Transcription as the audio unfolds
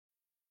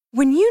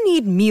When you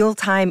need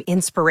mealtime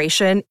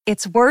inspiration,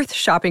 it's worth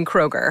shopping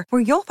Kroger,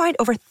 where you'll find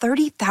over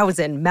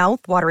 30,000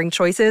 mouth-watering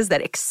choices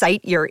that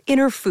excite your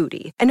inner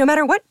foodie. And no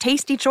matter what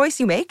tasty choice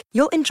you make,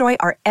 you'll enjoy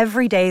our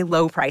everyday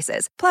low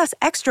prices, plus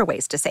extra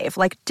ways to save,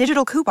 like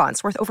digital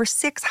coupons worth over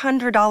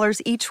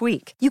 $600 each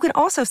week. You can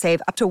also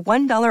save up to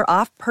 $1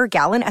 off per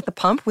gallon at the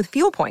pump with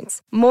fuel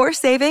points. More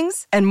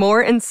savings and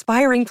more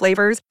inspiring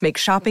flavors make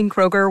shopping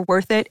Kroger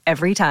worth it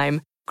every time.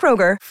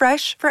 Kroger,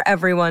 fresh for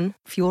everyone.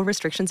 Fuel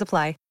restrictions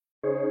apply.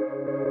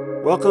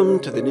 Welcome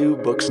to the New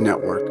Books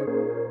Network.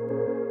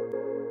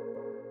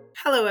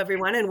 Hello,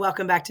 everyone, and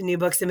welcome back to New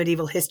Books in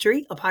Medieval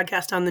History, a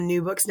podcast on the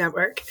New Books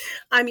Network.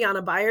 I'm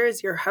Jana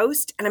Byers, your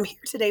host, and I'm here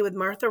today with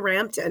Martha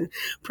Rampton,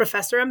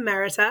 Professor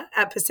Emerita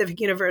at Pacific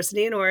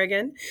University in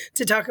Oregon,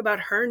 to talk about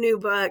her new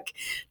book,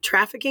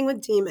 Trafficking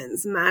with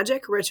Demons,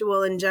 Magic,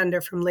 Ritual, and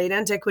Gender from Late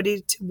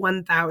Antiquity to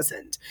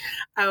 1000,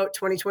 out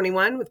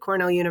 2021 with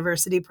Cornell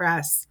University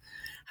Press.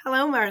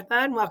 Hello, Martha,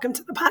 and welcome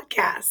to the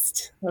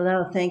podcast.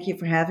 Hello, thank you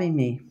for having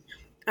me.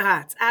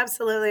 It's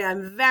absolutely.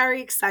 I'm very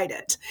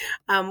excited.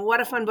 What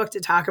a fun book to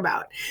talk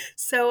about.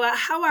 So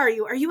how are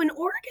you? Are you in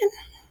Oregon?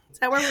 Is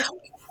that where we're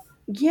talking?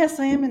 Yes,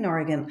 I am in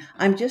Oregon.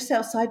 I'm just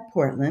outside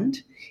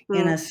Portland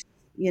in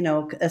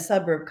a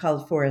suburb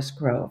called Forest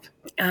Grove.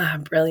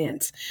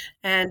 Brilliant.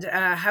 And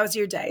how's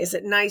your day? Is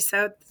it nice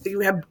out? Do you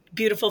have a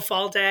beautiful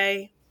fall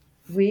day?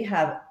 We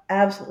have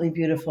absolutely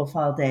beautiful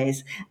fall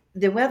days.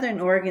 The weather in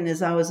Oregon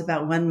is always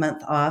about 1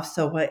 month off.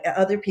 So what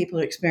other people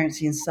are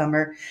experiencing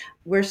summer,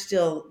 we're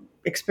still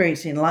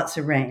experiencing lots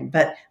of rain,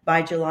 but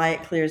by July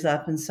it clears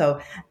up. And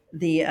so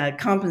the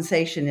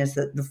compensation is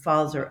that the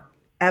falls are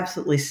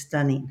absolutely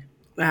stunning.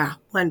 Wow,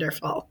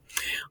 wonderful.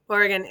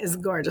 Oregon is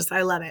gorgeous.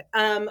 I love it.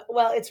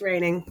 Well, it's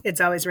raining. It's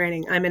always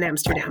raining. I'm in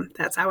Amsterdam.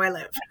 That's how I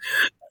live.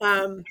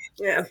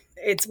 Yeah,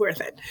 it's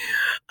worth it.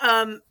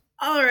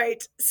 All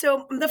right.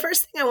 So the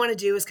first thing I want to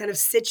do is kind of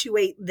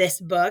situate this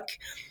book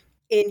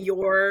in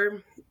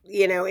your,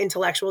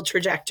 intellectual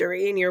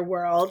trajectory in your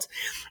world.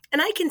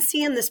 And I can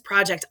see in this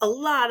project a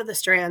lot of the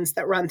strands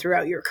that run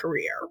throughout your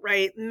career,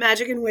 right?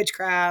 Magic and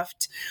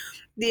witchcraft,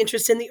 the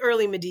interest in the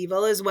early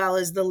medieval as well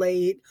as the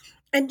late,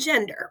 and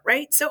gender,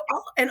 right? So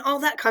all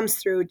that comes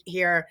through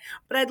here.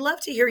 But I'd love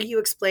to hear you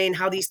explain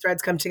how these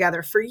threads come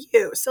together for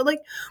you. So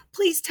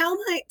please tell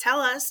me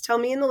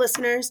and the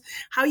listeners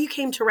how you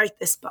came to write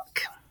this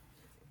book.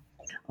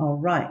 All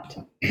right.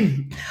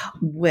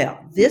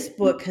 Well, this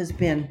book has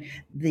been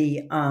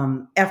the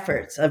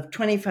efforts of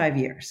 25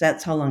 years.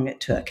 That's how long it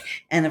took.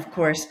 And of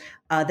course,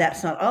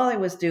 that's not all I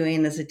was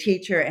doing as a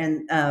teacher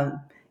and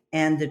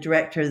the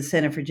director of the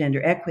Center for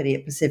Gender Equity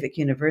at Pacific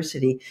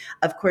University.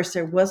 Of course,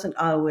 there wasn't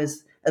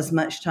always as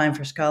much time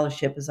for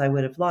scholarship as I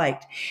would have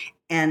liked.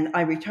 And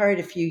I retired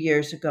a few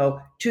years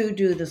ago to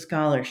do the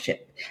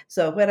scholarship.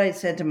 So what I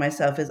said to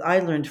myself is, I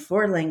learned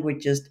 4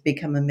 languages to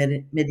become a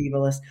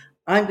medievalist.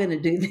 I'm going to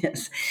do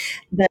this.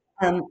 But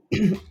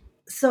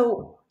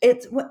so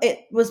it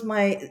was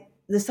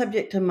the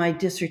subject of my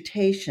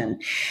dissertation.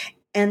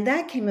 And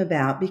that came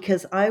about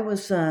because I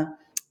was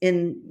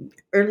in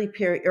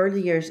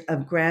early years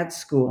of grad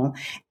school,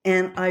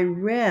 and I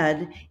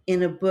read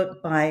in a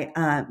book by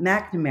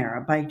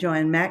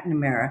Joanne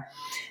McNamara,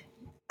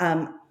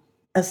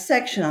 a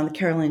section on the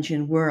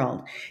Carolingian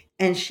world.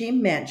 And she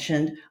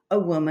mentioned a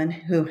woman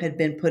who had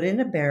been put in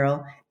a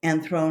barrel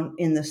and thrown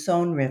in the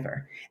Saône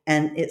River.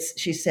 And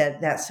she said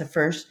that's the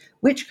first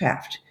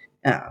witchcraft,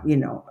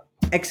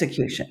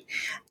 execution.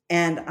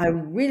 And I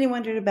really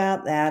wondered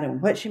about that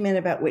and what she meant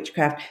about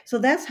witchcraft. So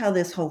that's how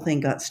this whole thing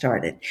got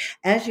started.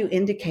 As you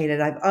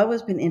indicated, I've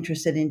always been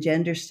interested in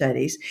gender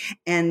studies,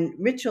 and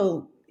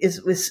ritual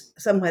was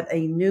somewhat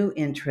a new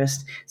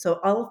interest.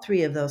 So all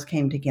 3 of those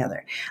came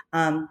together.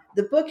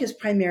 The book is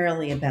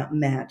primarily about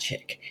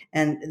magic,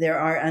 and there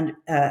are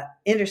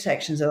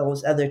intersections of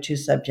those other 2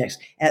 subjects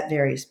at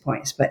various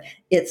points, but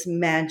it's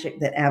magic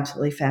that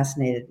absolutely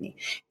fascinated me.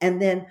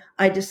 And then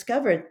I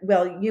discovered,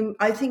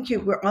 I think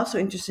you were also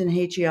interested in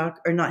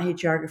not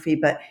hagiography,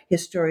 but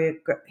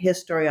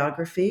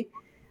historiography.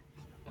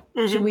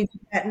 Mm-hmm. Should we do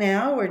that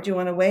now, or do you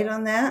want to wait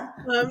on that?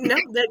 No,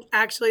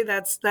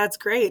 that's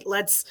great.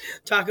 Let's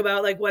talk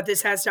about what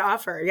this has to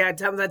offer. Yeah,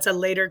 that's a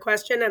later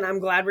question, and I'm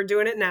glad we're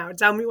doing it now.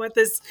 Tell me what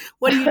do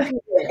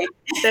you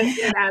think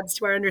that adds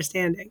to our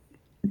understanding?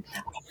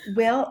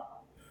 Well,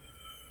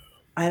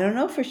 I don't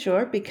know for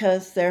sure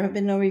because there have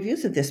been no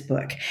reviews of this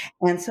book.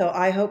 And so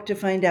I hope to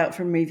find out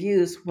from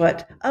reviews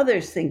what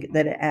others think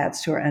that it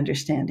adds to our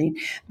understanding.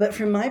 But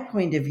from my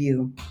point of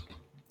view,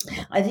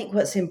 I think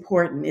what's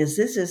important is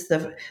this is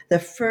the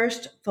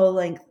first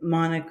full-length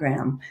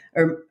monograph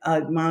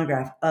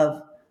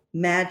of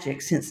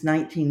magic since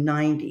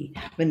 1990,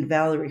 when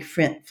Valerie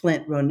Flint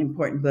wrote an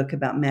important book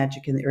about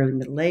magic in the early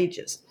Middle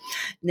Ages.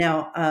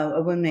 Now,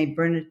 a woman named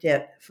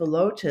Bernadette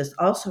Philotas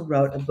also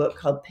wrote a book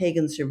called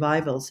Pagan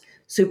Survivals,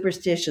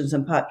 Superstitions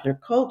and Popular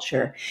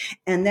Culture,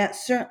 and that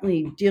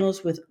certainly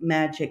deals with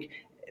magic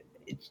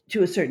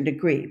to a certain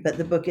degree, but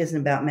the book isn't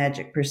about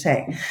magic per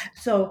se.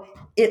 So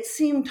it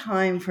seemed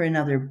time for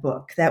another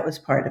book. That was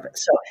part of it.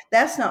 So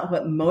that's not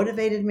what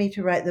motivated me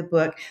to write the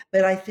book,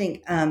 but I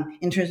think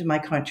in terms of my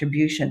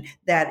contribution,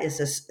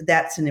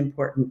 that's an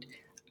important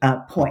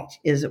point,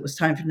 is it was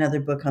time for another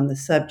book on the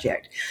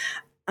subject.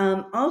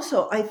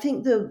 Also, I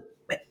think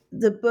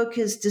the book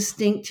is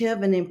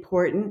distinctive and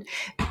important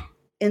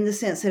in the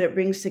sense that it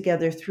brings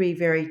together three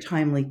very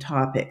timely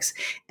topics,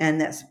 and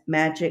that's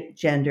magic,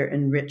 gender,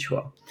 and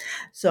ritual.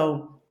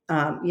 So,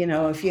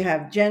 if you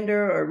have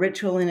gender or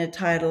ritual in a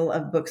title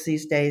of books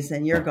these days,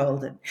 then you're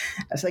golden.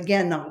 So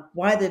again, not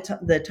why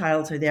the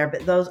titles are there,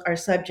 but those are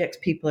subjects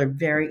people are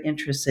very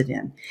interested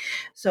in.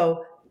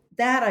 So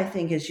that I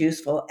think is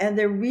useful. And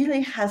there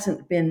really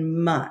hasn't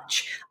been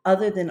much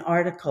other than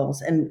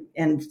articles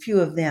and few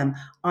of them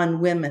on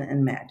women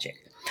and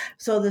magic.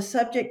 So the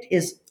subject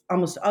is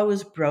almost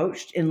always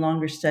broached in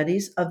longer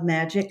studies of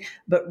magic,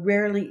 but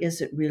rarely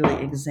is it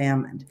really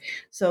examined.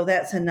 So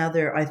that's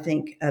another, I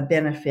think,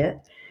 benefit.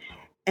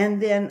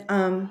 And then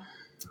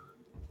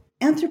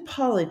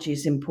anthropology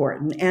is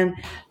important. And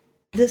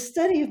the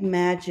study of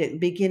magic,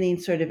 beginning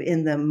sort of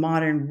in the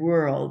modern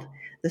world,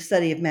 the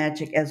study of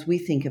magic as we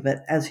think of it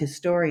as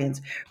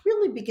historians,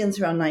 really begins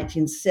around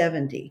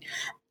 1970.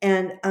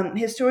 And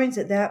historians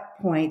at that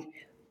point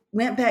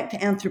went back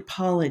to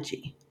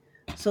anthropology.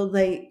 So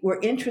they were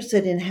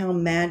interested in how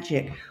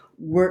magic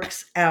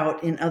works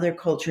out in other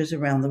cultures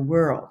around the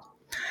world.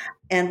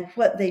 And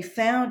what they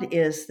found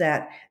is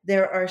that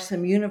there are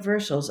some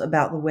universals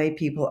about the way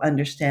people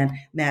understand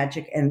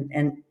magic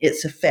and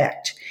its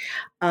effect.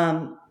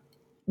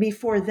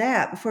 Before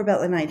about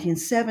the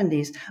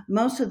 1970s,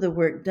 most of the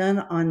work done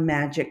on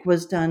magic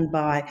was done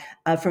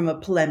from a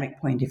polemic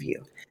point of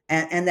view.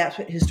 And that's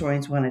what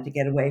historians wanted to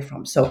get away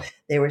from. So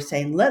they were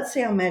saying, let's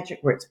see how magic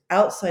works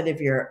outside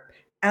of Europe,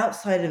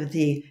 outside of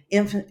the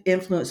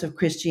influence of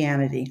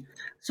Christianity,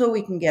 so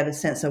we can get a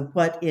sense of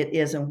what it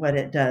is and what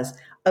it does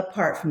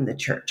apart from the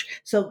church.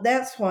 So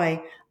that's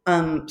why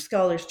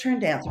scholars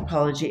turned to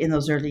anthropology in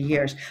those early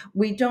years.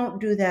 We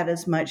don't do that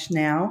as much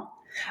now,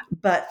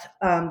 but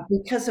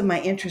because of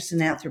my interest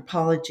in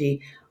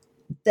anthropology,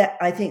 that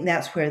I think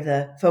that's where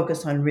the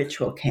focus on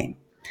ritual came.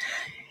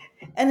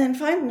 And then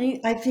finally,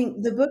 I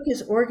think the book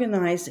is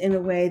organized in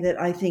a way that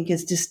I think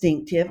is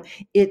distinctive.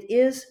 It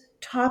is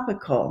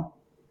topical,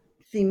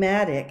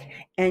 thematic,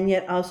 and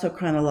yet also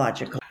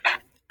chronological.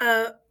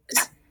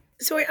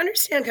 So I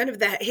understand kind of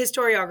that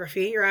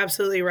historiography. You're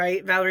absolutely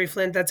right. Valerie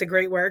Flint, that's a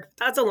great work.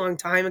 That's a long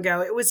time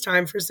ago. It was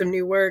time for some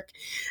new work.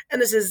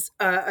 And this is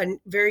a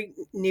very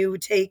new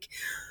take.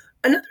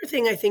 Another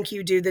thing I think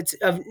you do that's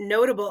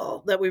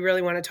notable that we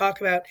really want to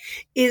talk about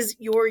is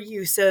your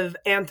use of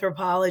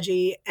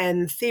anthropology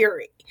and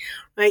theory,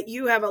 right?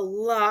 You have a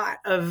lot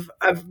of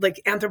like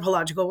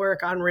anthropological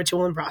work on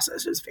ritual and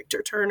processes,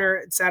 Victor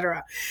Turner, et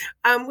cetera.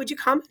 Would you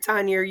comment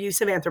on your use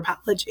of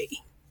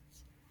anthropology?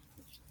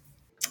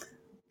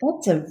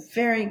 That's a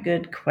very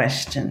good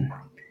question.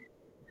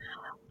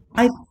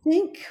 I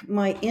think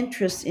my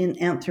interest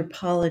in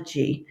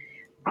anthropology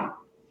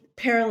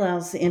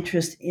parallels the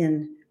interest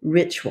in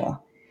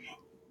ritual.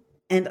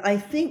 And I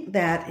think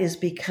that is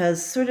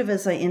because, sort of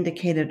as I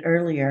indicated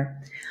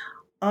earlier,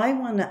 I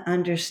want to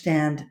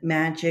understand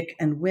magic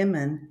and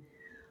women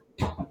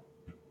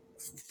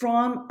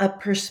from a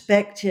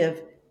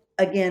perspective,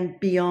 again,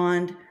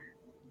 beyond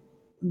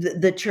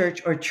the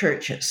church or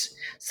churches.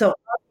 So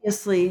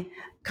obviously,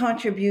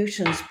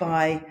 contributions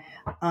by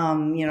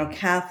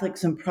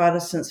Catholics and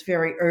Protestants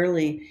very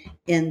early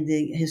in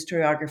the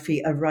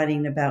historiography of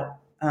writing about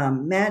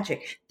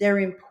magic, they're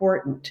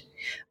important.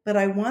 But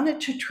I wanted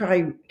to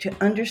try to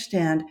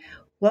understand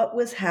what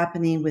was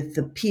happening with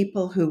the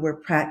people who were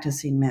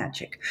practicing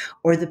magic,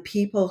 or the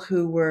people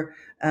who were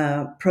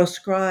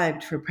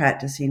proscribed for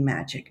practicing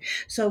magic.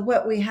 So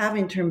what we have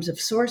in terms of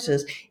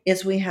sources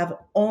is we have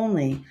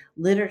only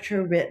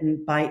literature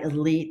written by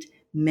elite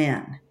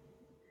men.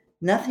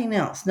 Nothing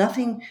else,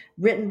 nothing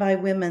written by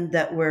women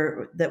that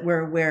we're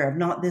aware of,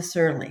 not this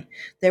early.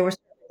 There were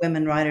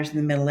women writers in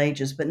the Middle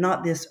Ages, but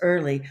not this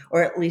early,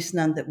 or at least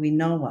none that we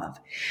know of.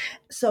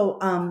 So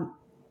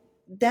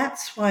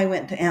that's why I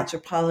went to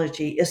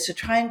anthropology, is to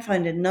try and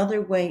find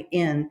another way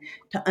in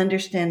to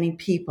understanding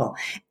people.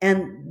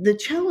 And the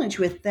challenge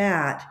with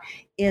that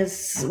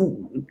is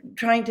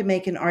trying to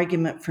make an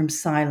argument from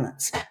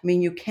silence. I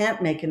mean, you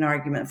can't make an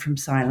argument from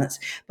silence,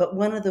 but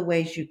one of the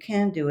ways you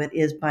can do it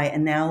is by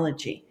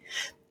analogy.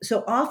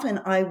 So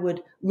often I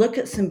would look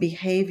at some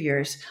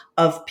behaviors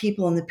of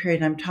people in the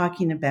period I'm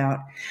talking about,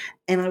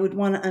 and I would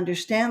want to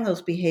understand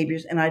those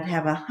behaviors, and I'd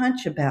have a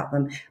hunch about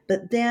them.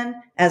 But then,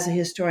 as a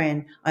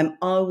historian, I'm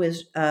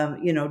always,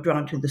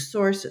 drawn to the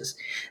sources.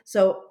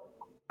 So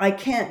I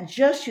can't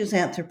just use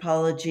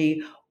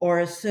anthropology or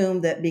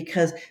assume that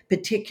because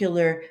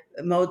particular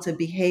modes of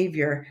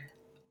behavior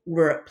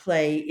were at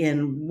play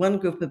in one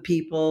group of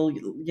people,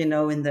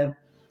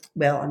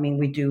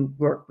 we do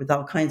work with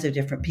all kinds of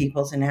different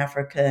peoples in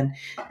Africa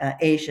and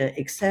Asia,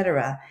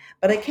 etc.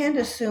 But I can't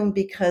assume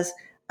because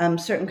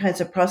certain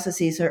kinds of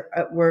processes are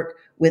at work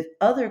with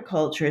other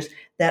cultures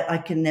that I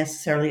can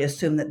necessarily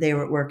assume that they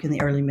were at work in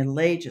the early Middle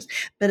Ages.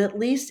 But at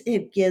least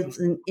it gives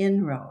an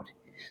inroad.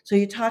 So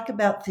you talk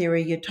about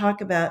theory, you talk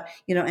about,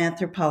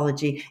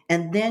 anthropology,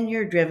 and then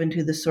you're driven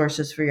to the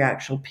sources for your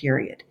actual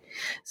period.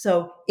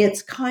 So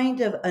it's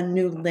kind of a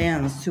new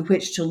lens to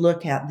which to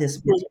look at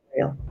this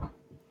material.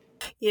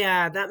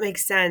 Yeah, that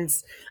makes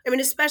sense. I mean,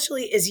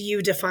 especially as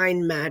you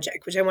define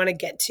magic, which I want to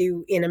get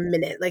to in a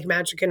minute, like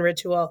magic and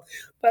ritual.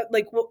 But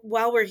like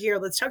while we're here,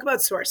 let's talk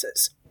about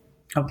sources.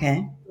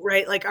 Okay.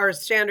 Right? Like our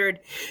standard,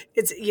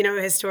 it's,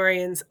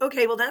 historians.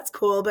 Okay, well, that's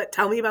cool, but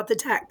tell me about the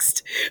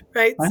text.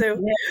 Right?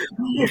 So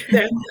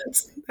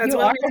that's you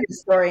what are we a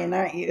historian,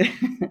 aren't you?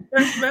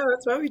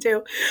 that's what we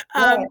do.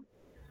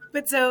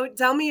 But so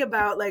tell me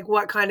about like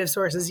what kind of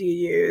sources you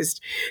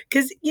used.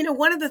 Because,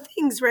 one of the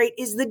things, right,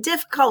 is the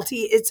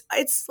difficulty. It's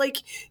like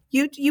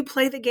you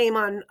play the game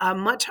on a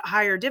much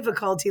higher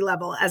difficulty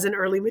level as an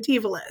early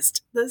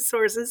medievalist. The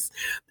sources,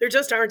 there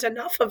just aren't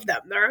enough of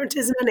them. There aren't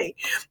as many.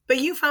 But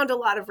you found a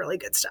lot of really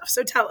good stuff.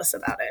 So tell us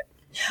about it.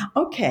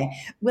 Okay.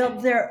 Well,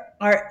 there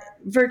are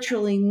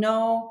virtually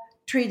no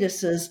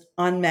treatises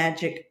on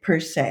magic per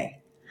se.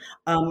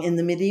 In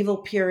the medieval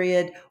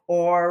period,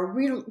 or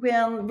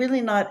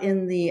really not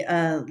in the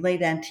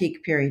late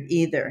antique period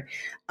either.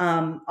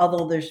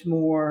 Although there's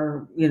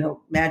more,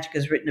 magic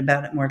is written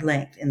about at more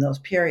length in those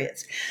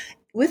periods,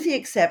 with the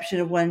exception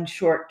of one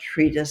short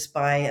treatise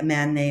by a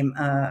man named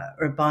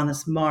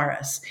Urbanus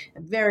Maurus,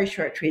 a very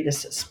short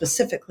treatise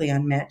specifically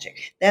on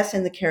magic. That's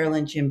in the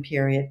Carolingian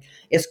period.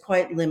 It's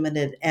quite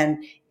limited,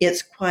 and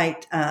it's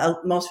quite,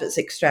 most of it's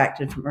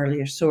extracted from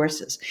earlier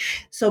sources.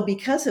 So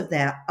because of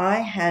that, I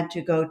had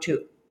to go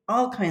to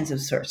all kinds of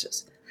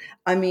sources.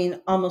 I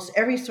mean, almost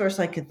every source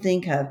I could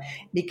think of,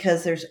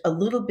 because there's a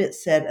little bit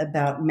said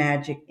about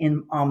magic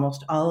in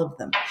almost all of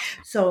them.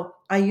 So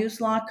I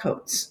used law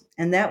codes,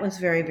 and that was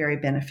very, very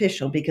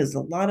beneficial because a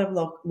lot of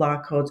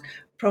law codes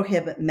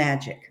prohibit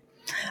magic.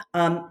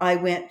 I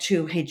went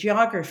to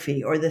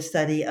hagiography, or the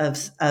study of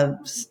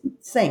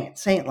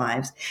saint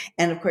lives.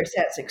 And of course,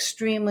 that's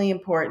extremely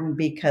important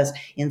because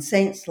in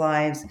saints'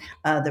 lives,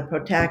 the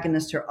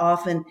protagonists are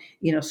often,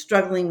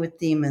 struggling with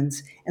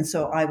demons. And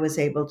so I was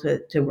able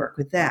to work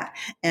with that.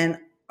 And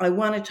I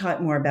want to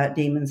talk more about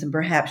demons, and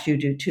perhaps you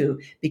do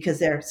too, because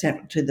they're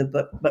central to the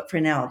book. But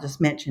for now, I'll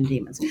just mention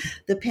demons.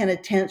 The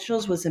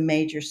Penitentials was a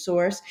major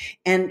source.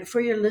 And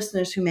for your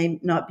listeners who may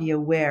not be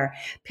aware,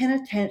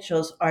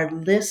 penitentials are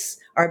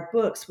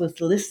books with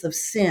lists of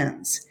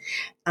sins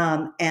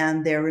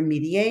and their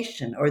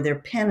remediation or their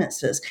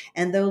penances.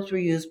 And those were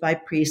used by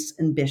priests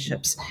and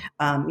bishops,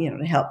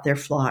 to help their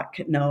flock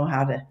know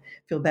how to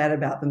feel bad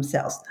about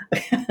themselves.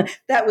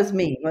 That was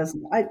me,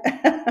 wasn't I?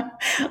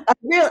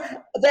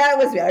 That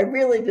was me. I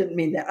really didn't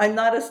mean that. I'm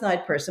not a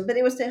snide person, but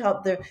it was to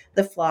help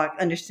the flock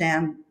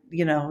understand,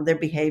 their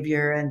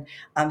behavior and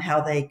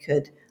how they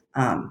could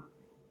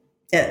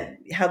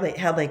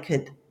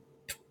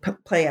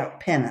play out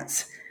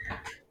penance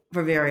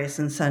for various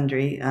and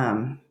sundry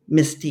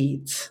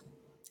misdeeds.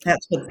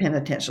 That's what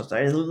penitentials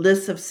are,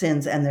 lists of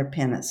sins and their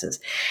penances.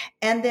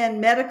 And then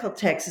medical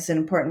text is an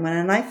important one.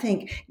 And I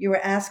think you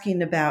were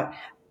asking about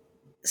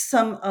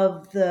some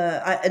of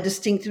the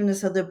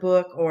distinctiveness of the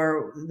book,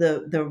 or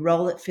the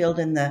role it filled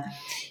in the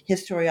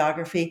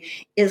historiography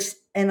is,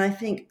 and I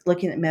think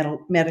looking at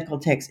medical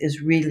text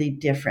is really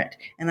different.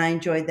 And I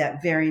enjoyed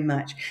that very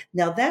much.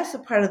 Now, that's the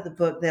part of the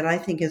book that I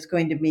think is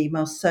going to be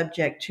most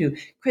subject to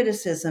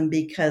criticism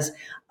because,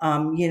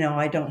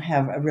 I don't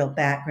have a real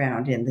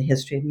background in the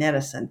history of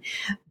medicine,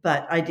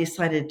 but I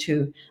decided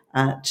to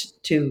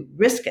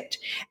risk it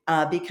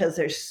because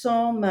there's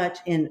so much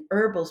in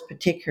herbals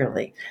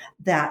particularly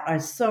that are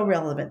so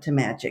relevant to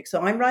magic.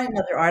 So I'm writing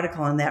another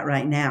article on that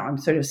right now. I'm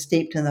sort of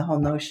steeped in the whole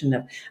notion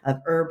of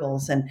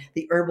herbals and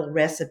the herbal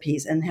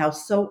recipes, and how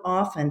so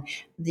often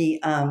the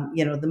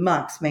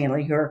monks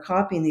mainly who are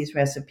copying these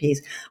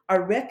recipes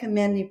are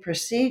recommending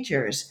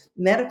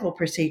medical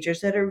procedures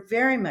that are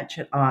very much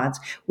at odds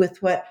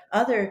with what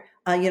other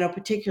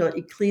particular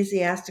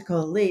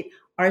ecclesiastical elite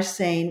are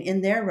saying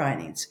in their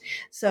writings.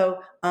 So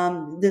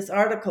this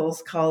article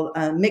is called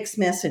Mixed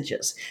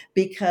Messages,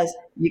 because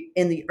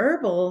in the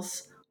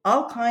herbals,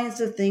 all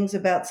kinds of things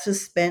about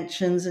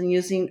suspensions and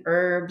using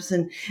herbs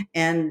and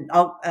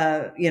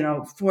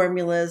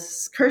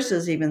formulas,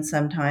 curses even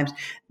sometimes.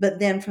 But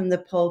then from the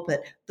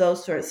pulpit,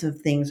 those sorts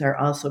of things are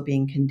also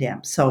being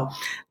condemned. So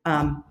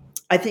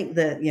I think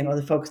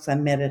the focus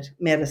on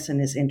medicine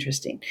is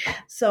interesting.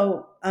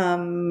 So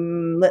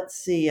let's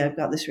see, I've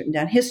got this written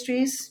down.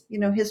 Histories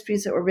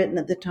that were written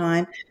at the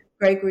time.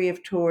 Gregory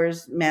of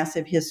Tours'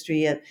 massive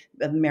history of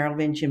the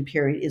Merovingian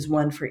period is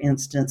one, for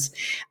instance.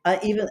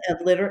 Even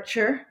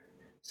literature.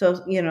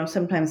 So,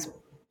 sometimes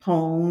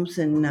poems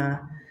and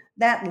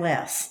that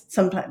less.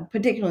 Sometimes,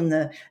 particularly in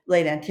the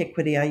late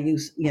antiquity, I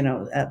use,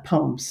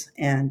 poems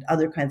and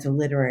other kinds of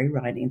literary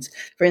writings.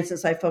 For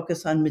instance, I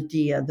focus on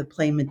Medea, the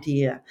play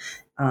Medea,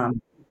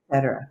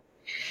 etc.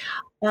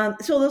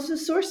 So those are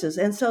sources,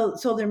 and so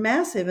they're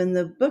massive, and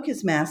the book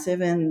is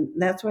massive, and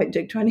that's why it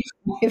took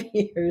 25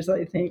 years,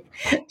 I think,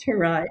 to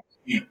write.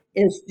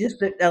 It's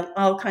just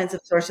all kinds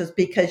of sources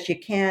because you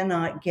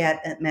cannot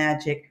get at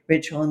magic,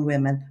 ritual, and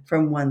women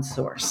from one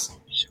source.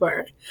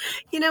 Sure.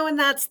 And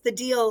that's the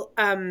deal.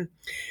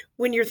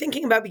 When you're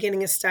thinking about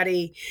beginning a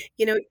study,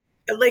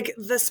 like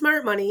the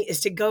smart money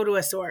is to go to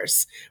a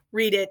source,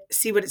 read it,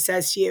 see what it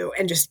says to you,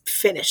 and just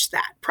finish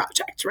that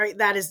project, right?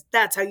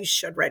 That's how you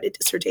should write a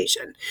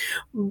dissertation.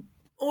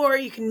 Or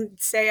you can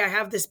say, I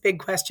have this big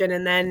question,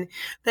 and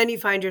then you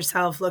find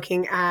yourself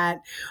looking at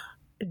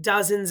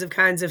dozens of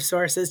kinds of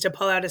sources to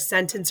pull out a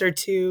sentence or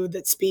two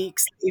that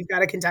speaks that you've got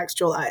to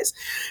contextualize.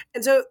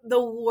 And so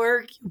the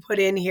work you put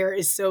in here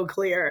is so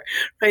clear,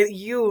 right?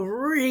 You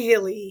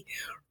really,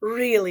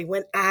 really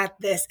went at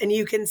this, and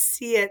you can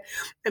see it.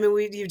 I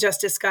mean, you've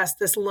just discussed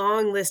this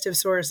long list of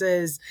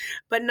sources,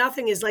 but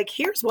nothing is like,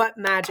 here's what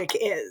magic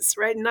is,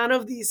 right? None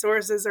of these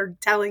sources are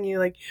telling you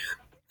like,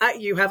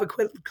 you have a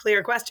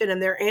clear question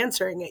and they're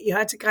answering it. You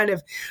had to kind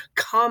of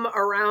come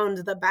around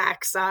the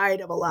backside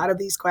of a lot of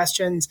these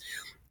questions.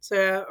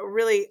 So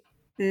really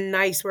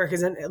nice work,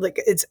 isn't it? Like,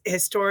 it's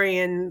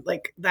historian,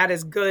 like that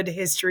is good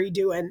history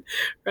doing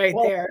right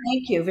there.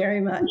 Thank you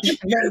very much. Thank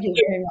you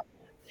very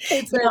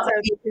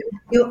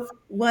much.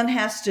 One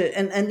has to,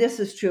 and this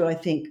is true, I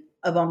think,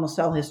 of almost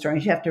all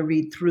historians, you have to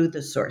read through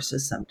the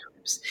sources sometimes.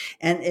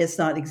 And it's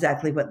not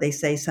exactly what they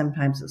say.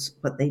 Sometimes it's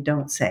what they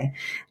don't say.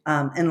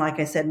 And like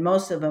I said,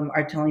 most of them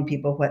are telling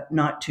people what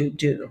not to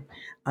do.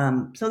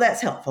 So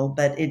that's helpful,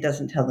 but it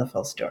doesn't tell the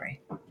full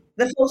story.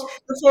 The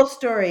full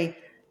story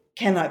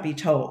cannot be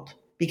told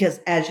because,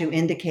 as you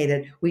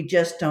indicated, we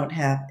just don't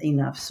have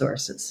enough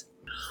sources.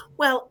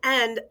 Well,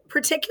 and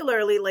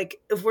particularly like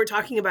if we're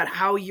talking about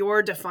how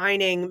you're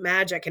defining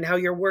magic and how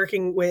you're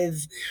working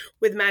with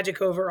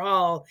magic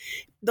overall,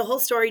 the whole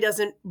story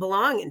doesn't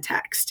belong in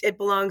text. It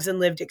belongs in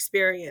lived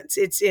experience.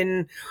 It's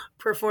in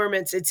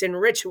performance. It's in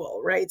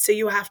ritual, right? So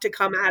you have to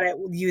come at it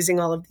using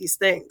all of these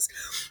things,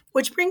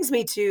 which brings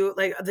me to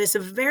like this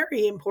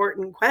very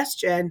important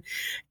question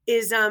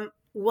is,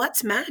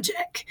 what's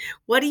magic?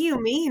 What do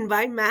you mean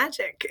by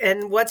magic?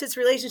 And what's its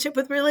relationship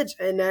with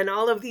religion and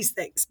all of these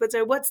things? But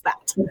so what's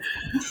that?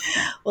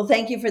 Well,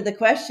 thank you for the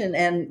question.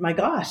 And my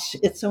gosh,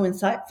 it's so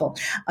insightful.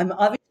 I'm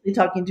obviously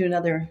talking to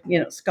another,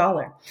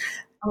 scholar.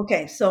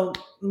 Okay, so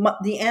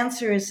the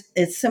answer is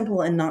it's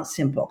simple and not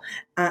simple.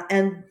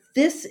 And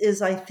this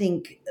is, I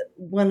think,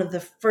 one of the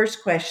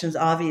first questions,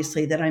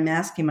 obviously, that I'm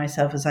asking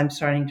myself as I'm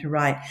starting to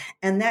write.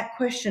 And that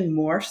question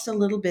morphs a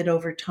little bit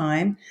over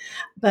time.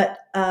 But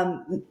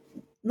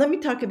let me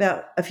talk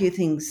about a few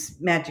things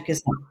magic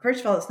is not. First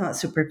of all,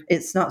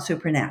 it's not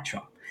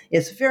supernatural.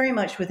 It's very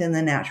much within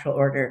the natural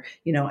order,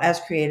 as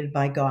created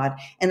by God.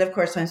 And of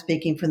course, I'm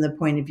speaking from the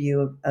point of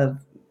view of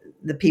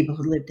the people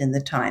who lived in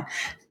the time.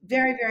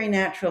 Very, very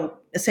natural.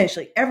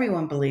 Essentially,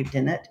 everyone believed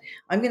in it.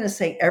 I'm going to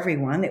say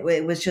everyone.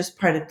 It was just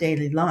part of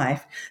daily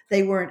life.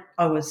 They weren't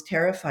always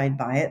terrified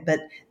by it,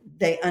 but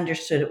they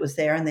understood it was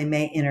there, and they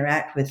may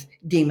interact with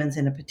demons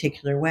in a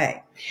particular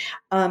way.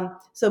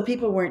 So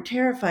people weren't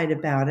terrified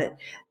about it,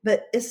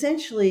 but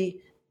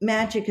essentially,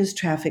 magic is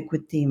traffic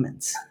with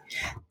demons.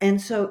 And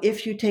so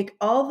if you take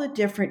all the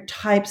different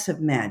types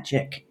of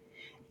magic,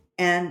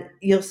 and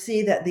you'll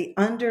see that the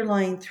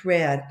underlying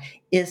thread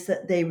is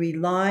that they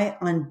rely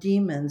on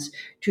demons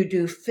to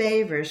do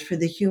favors for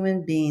the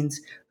human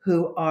beings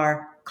who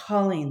are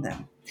calling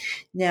them.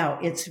 Now,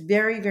 it's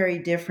very, very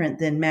different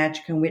than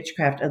magic and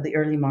witchcraft of the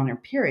early modern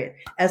period,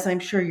 as I'm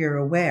sure you're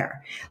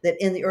aware, that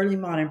in the early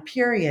modern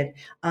period,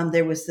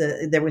 there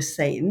was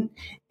Satan,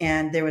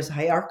 and there was a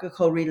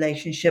hierarchical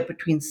relationship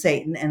between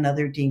Satan and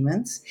other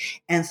demons.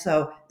 And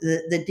so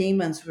the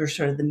demons were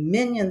sort of the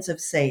minions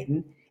of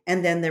Satan,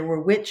 and then there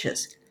were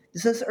witches.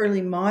 This is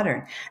early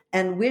modern.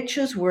 And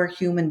witches were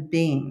human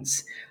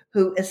beings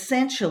who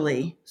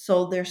essentially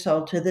sold their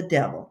soul to the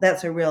devil.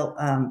 That's a real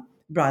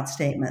broad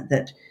statement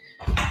that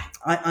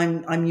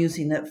I'm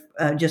using it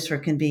just for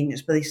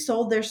convenience. But they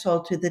sold their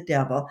soul to the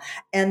devil,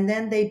 and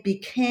then they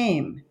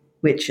became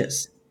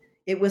witches.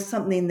 It was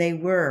something they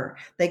were.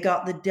 They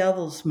got the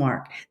devil's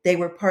mark. They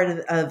were part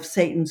of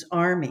Satan's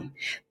army.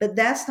 But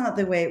that's not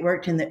the way it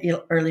worked in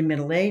the early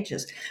Middle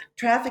Ages.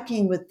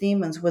 Trafficking with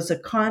demons was a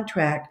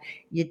contract.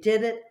 You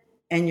did it,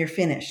 and you're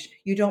finished.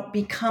 You don't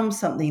become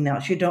something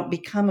else. You don't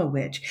become a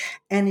witch.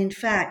 And in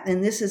fact,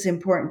 and this is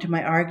important to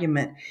my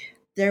argument,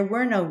 there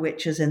were no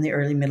witches in the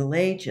early Middle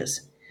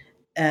Ages,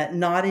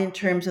 not in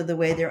terms of the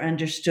way they're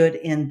understood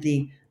in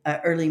the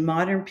early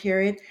modern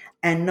period,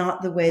 and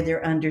not the way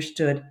they're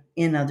understood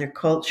in other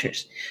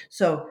cultures.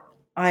 So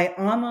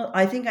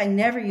I think I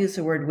never use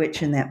the word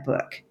witch in that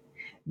book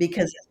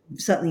because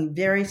it's something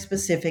very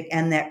specific,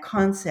 and that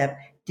concept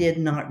did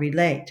not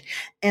relate.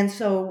 And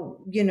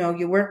so,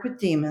 you work with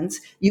demons,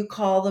 you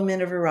call them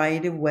in a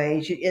variety of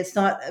ways. It's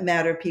not a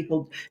matter of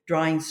people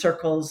drawing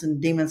circles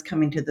and demons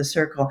coming to the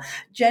circle.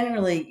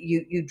 Generally,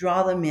 you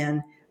draw them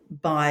in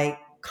by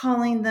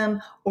calling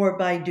them or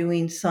by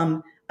doing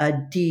some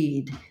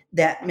deed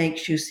that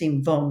makes you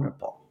seem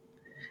vulnerable.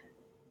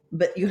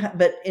 but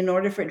but in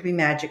order for it to be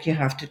magic, you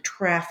have to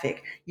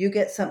traffic. You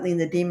get something,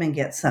 the demon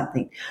gets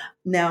something.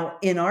 Now,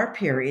 in our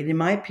period, in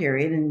my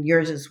period, and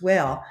yours as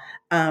well,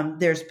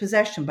 there's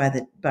possession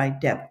by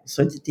devil,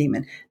 so it's a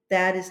demon.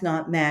 That is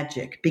not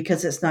magic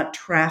because it's not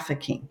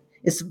trafficking;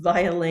 it's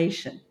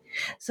violation.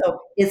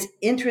 So it's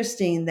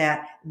interesting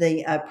that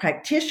the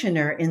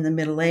practitioner in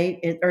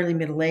the early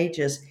Middle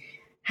Ages,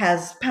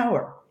 has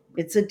power.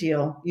 It's a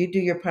deal. You do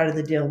your part of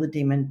the deal, the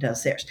demon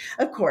does theirs.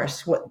 Of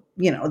course, what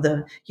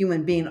the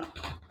human being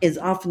is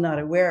often not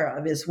aware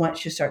of is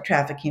once you start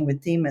trafficking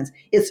with demons,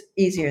 it's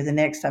easier the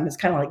next time. It's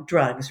kind of like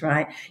drugs,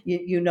 right?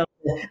 You know,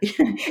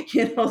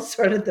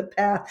 sort of the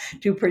path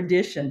to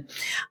perdition.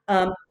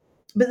 Um,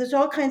 but there's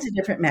all kinds of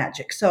different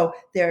magic. So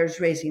there's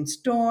raising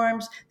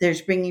storms,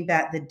 there's bringing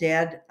back the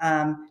dead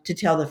to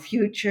tell the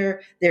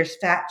future, there's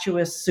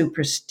fatuous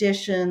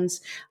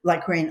superstitions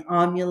like wearing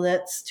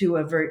amulets to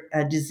avert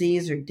a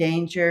disease or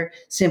danger,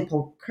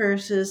 simple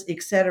curses,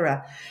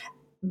 etc.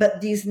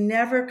 But these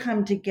never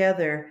come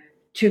together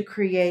to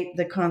create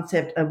the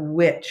concept of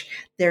witch.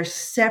 They're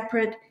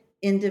separate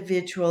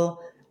individual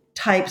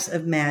types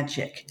of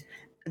magic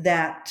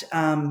that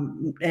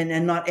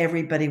and not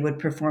everybody would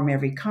perform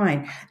every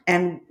kind.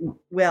 And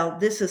well,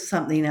 this is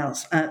something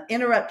else.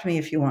 Interrupt me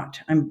if you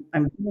want. I'm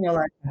doing a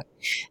lot.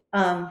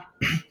 Um,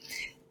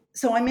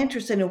 so I'm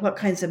interested in what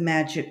kinds of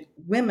magic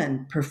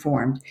women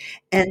performed,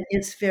 and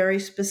it's very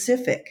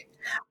specific.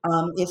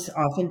 It's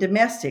often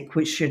domestic,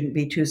 which shouldn't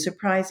be too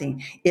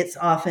surprising. It's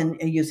often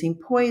using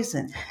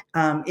poison.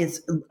 It's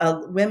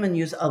Women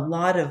use a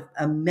lot of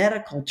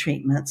medical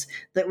treatments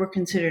that were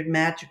considered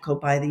magical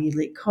by the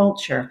elite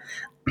culture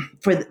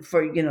for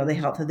the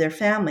health of their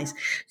families.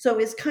 So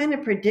it's kind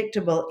of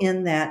predictable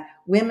in that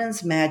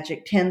women's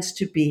magic tends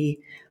to be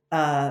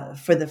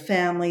for the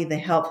family, the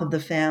health of the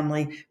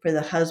family, for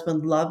the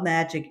husband. Love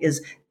magic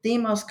is the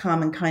most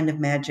common kind of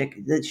magic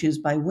that's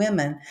used by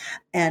women,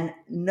 and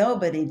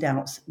nobody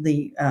doubts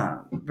the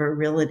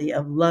virility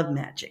of love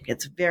magic.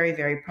 It's very,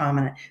 very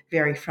prominent,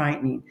 very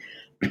frightening.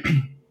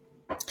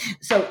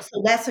 So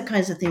that's the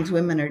kinds of things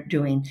women are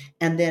doing,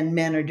 and then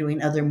men are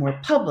doing other more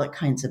public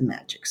kinds of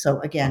magic.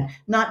 So again,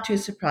 not too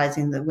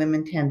surprising that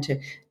women tend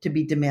to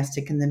be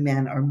domestic and the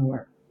men are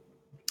more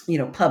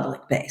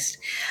public based.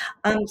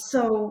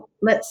 So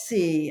let's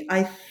see.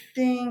 I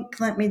think,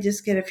 let me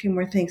just get a few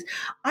more things.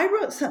 I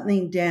wrote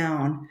something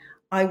down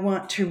I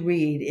want to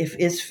read. If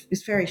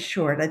it's very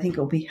short, I think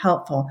it'll be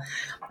helpful.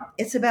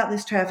 It's about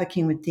this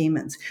trafficking with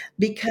demons,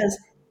 because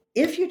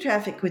if you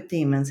traffic with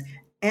demons,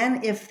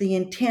 and if the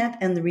intent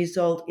and the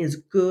result is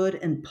good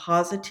and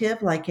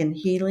positive, like in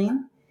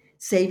healing,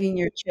 saving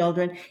your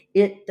children,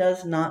 it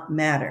does not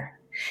matter.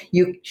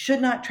 You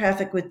should not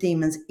traffic with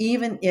demons,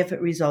 even if it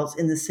results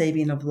in the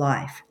saving of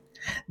life.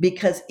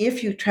 Because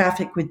if you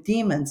traffic with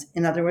demons,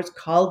 in other words,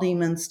 call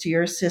demons to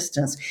your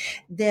assistance,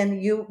 then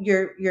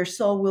your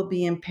soul will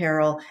be in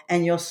peril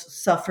and you'll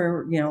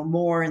suffer,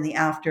 more in the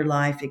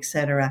afterlife,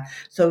 etc.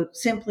 So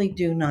simply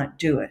do not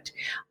do it.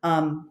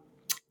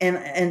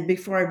 And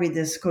before I read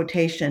this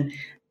quotation,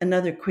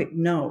 another quick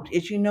note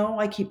is,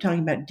 I keep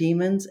talking about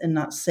demons and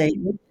not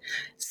Satan.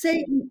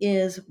 Satan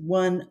is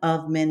one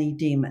of many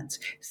demons.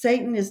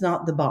 Satan is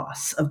not the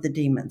boss of the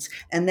demons.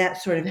 And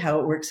that's sort of how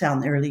it works out in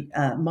the early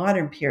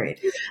modern period.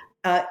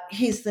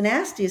 He's the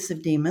nastiest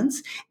of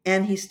demons,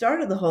 and he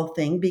started the whole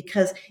thing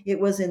because it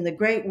was in the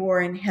great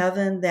war in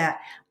heaven that,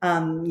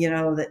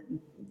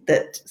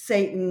 that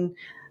Satan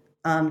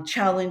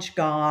challenged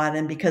God,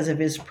 and because of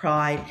his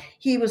pride,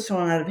 he was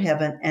thrown out of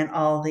heaven and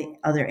all the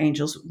other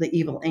angels, the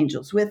evil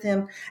angels with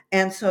him.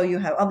 And so you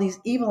have all these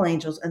evil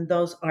angels, and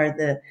those are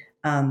the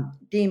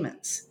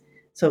demons.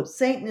 So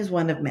Satan is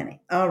one of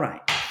many. All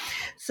right.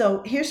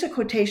 So here's a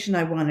quotation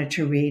I wanted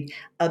to read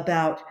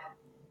about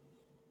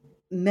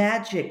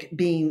magic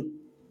being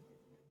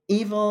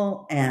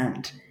evil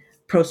and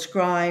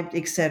proscribed,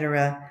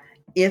 etc.,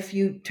 if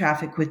you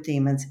traffic with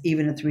demons,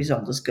 even if the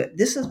result is good.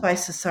 This is by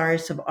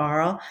Caesarius of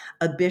Arles,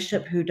 a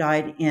bishop who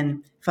died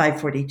in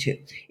 542.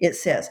 It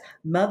says,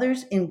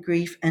 "Mothers in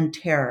grief and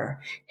terror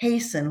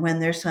hasten when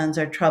their sons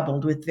are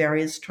troubled with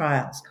various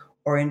trials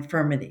or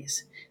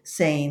infirmities,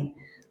 saying,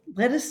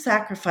 'Let us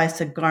sacrifice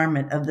a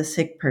garment of the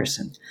sick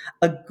person,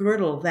 a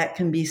girdle that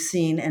can be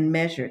seen and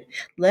measured.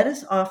 Let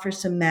us offer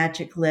some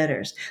magic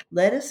letters.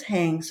 Let us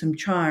hang some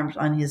charms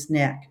on his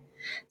neck.'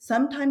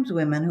 Sometimes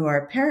women who are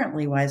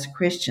apparently wise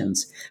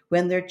Christians,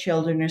 when their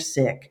children are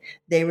sick,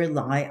 they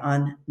rely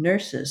on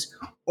nurses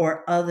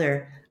or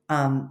other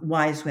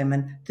wise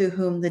women through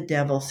whom the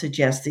devil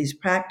suggests these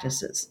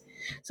practices."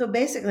 So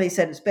basically, he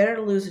said it's better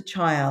to lose a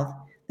child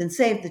than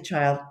save the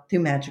child through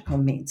magical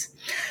means.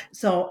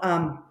 So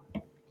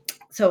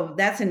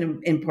that's an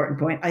important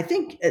point. I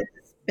think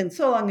it's been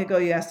so long ago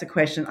you asked the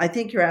question. I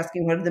think you're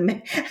asking what are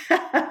the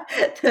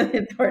the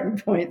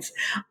important points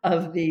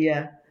of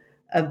the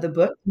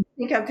book. I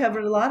think I've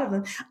covered a lot of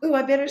them. Oh,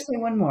 I better say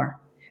one more,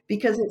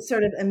 because it's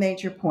sort of a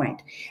major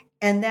point.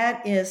 And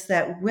that is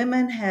that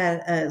women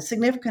had a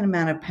significant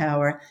amount of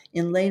power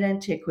in late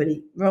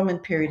antiquity, Roman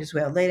period as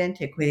well, late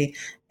antiquity,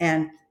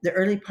 and the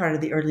early part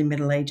of the early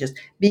Middle Ages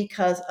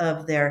because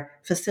of their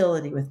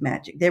facility with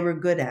magic. They were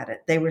good at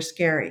it. They were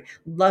scary.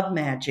 Love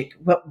magic,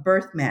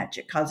 birth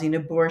magic, causing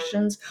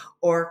abortions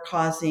or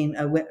causing,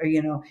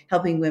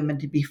 helping women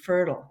to be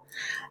fertile.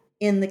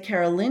 In the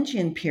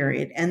Carolingian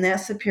period, and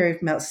that's the period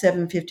from about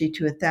 750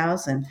 to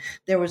 1000,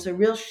 there was a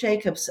real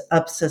shake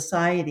up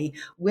society.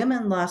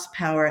 Women lost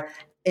power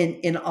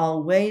in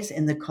all ways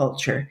in the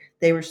culture.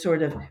 They were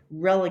sort of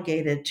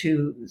relegated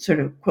to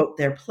sort of, quote,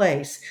 their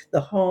place,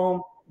 the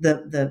home,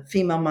 the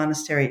female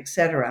monastery,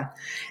 etc.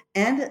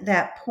 And at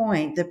that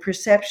point, the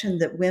perception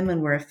that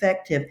women were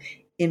effective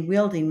in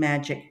wielding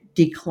magic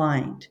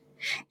declined.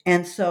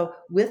 And so,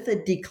 with the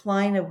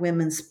decline of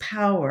women's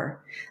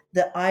power,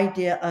 the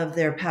idea of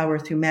their power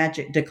through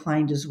magic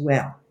declined as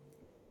well.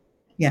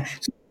 Yeah.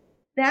 So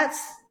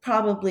that's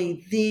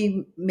probably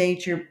the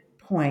major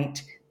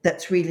point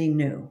that's really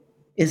new,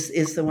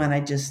 is the one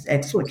I just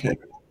explicated.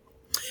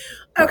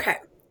 Okay.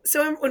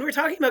 So when we're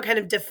talking about kind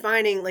of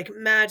defining like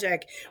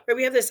magic, where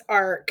we have this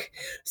arc.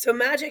 So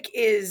magic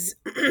is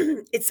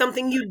it's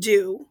something you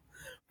do,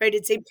 right?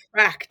 It's a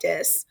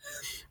practice.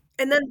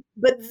 And then,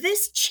 but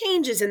this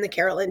changes in the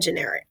Carolingian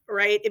era,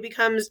 right? It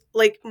becomes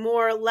like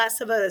more or less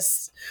of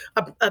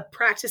a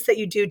practice that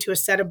you do to a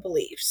set of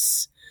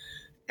beliefs.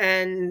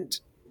 And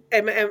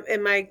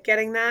am I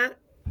getting that?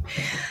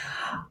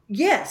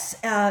 Yes,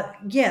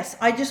 yes.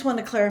 I just want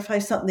to clarify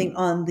something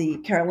on the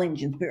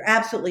Carolingians. You're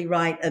absolutely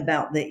right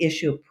about the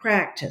issue of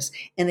practice.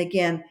 And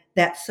again,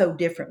 that's so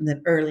different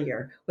than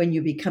earlier. When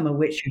you become a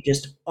witch, you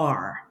just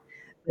are.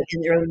 But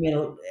in the early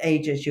Middle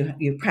Ages,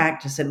 you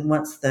practice, and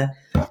once the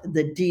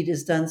deed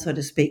is done, so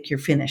to speak, you're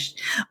finished.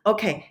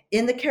 Okay,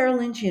 in the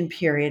Carolingian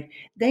period,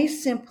 they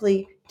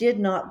simply did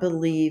not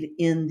believe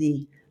in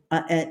the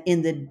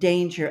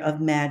danger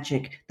of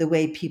magic the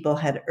way people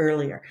had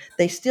earlier.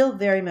 They still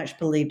very much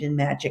believed in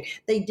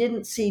magic. They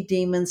didn't see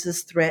demons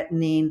as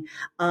threatening.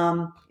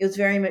 It was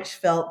very much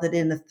felt that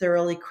in a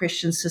thoroughly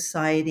Christian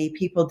society,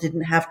 people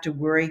didn't have to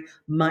worry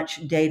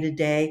much day to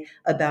day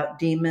about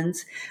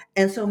demons.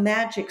 And so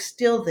magic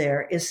still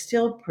there, is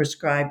still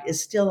prescribed,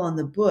 is still on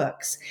the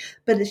books,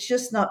 but it's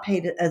just not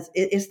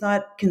it's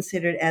not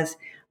considered as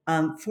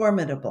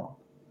formidable.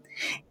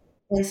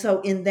 And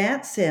so in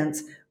that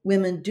sense,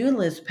 women do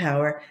lose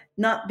power,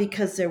 not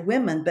because they're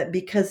women, but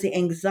because the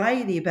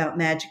anxiety about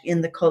magic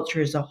in the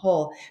culture as a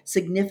whole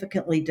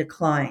significantly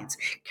declines.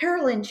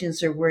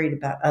 Carolingians are worried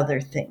about other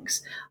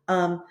things.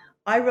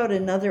 I wrote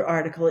another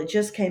article. It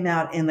just came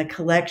out in the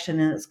collection,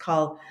 and it's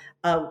called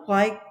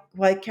Why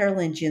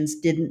Carolingians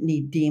Didn't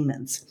Need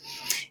Demons.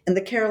 And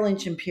the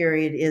Carolingian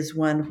period is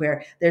one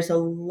where there's a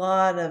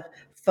lot of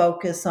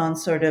focus on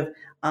sort of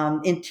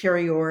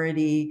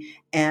interiority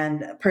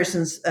and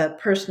person's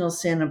personal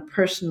sin and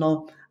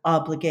personal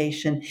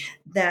obligation,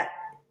 that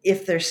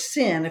if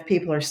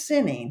people are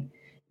sinning,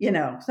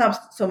 it's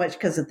not so much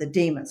because of the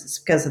demons, it's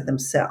because of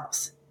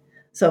themselves.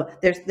 So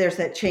there's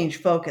that change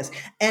focus.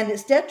 And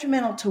it's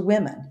detrimental to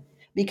women,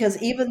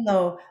 because even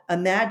though a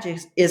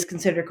magic is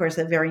considered, of course,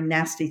 a very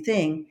nasty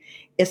thing,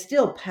 it's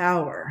still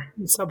power.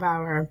 It's still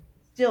power.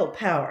 Still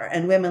power.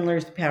 And women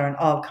lose power in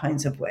all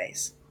kinds of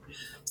ways.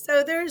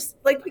 So there's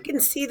like, we can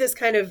see this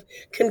kind of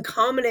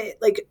concomitant,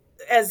 like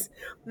as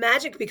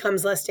magic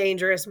becomes less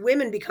dangerous,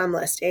 women become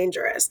less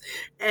dangerous,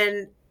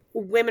 and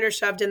women are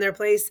shoved in their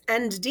place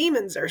and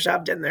demons are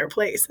shoved in their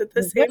place at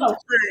the same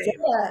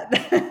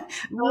time.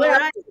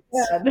 Right.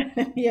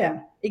 Yeah,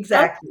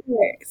 exactly.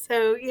 Okay.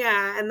 So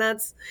yeah, and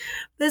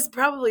this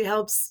probably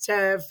helps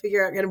to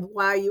figure out kind of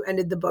why you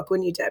ended the book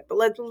when you did, but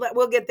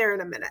we'll get there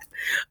in a minute.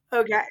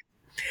 Okay.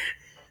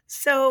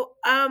 So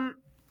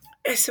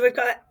we've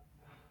got,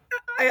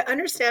 I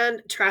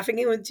understand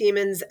trafficking with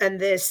demons and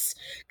this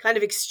kind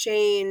of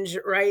exchange,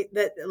 right?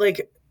 That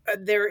like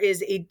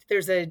there's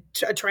a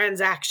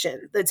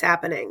transaction that's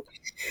happening.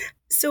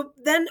 So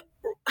then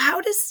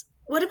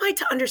what am I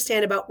to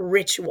understand about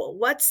ritual?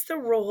 What's the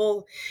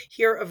role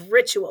here of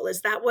ritual?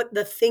 Is that what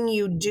the thing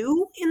you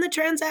do in the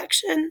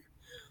transaction?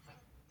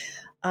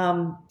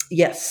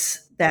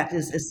 Yes, that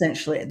is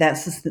essentially,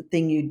 that's the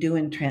thing you do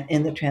in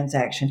the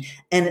transaction.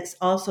 And it's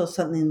also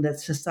something that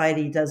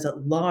society does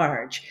at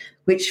large,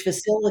 which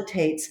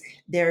facilitates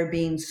there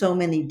being so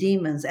many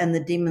demons and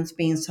the demons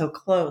being so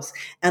close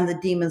and the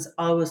demons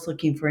always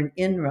looking for an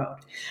inroad.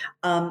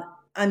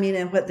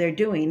 And what they're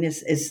doing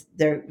is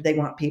they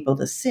want people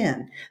to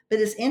sin. But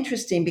it's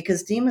interesting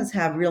because demons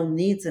have real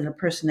needs and a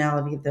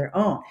personality of their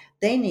own.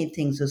 They need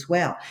things as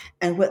well.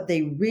 And what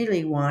they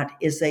really want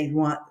is they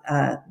want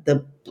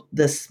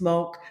the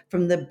smoke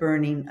from the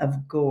burning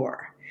of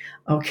gore.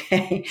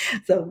 Okay,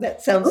 so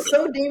that sounds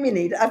so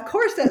demony. Of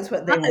course, that's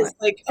what they want.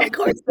 Of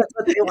course, that's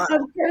what they want.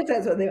 Of course,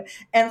 that's what they want.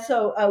 And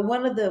so,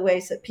 one of the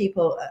ways that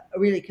people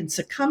really can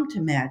succumb to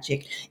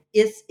magic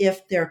is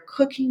if they're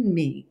cooking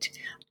meat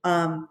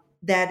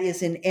that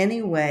is in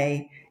any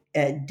way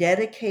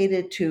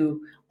dedicated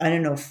to,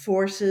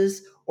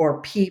 forces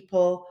or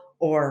people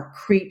or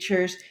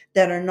creatures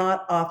that are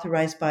not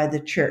authorized by the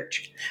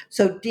church.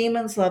 So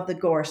demons love the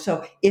gore.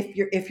 So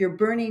if you're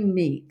burning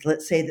meat,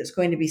 let's say that's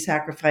going to be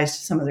sacrificed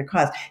to some other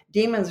cause,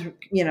 demons,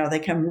 they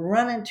come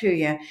running to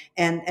you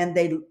and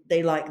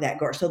they like that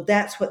gore. So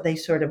that's what they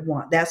sort of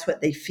want. That's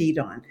what they feed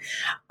on.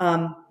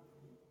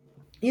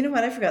 You know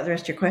what? I forgot the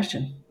rest of your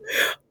question.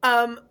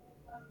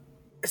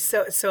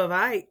 So have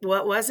I.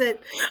 What was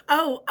it?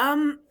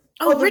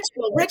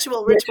 Ritual. What's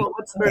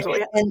the ritual?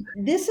 Yeah. And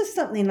this is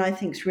something I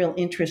think is real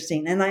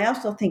interesting, and I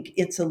also think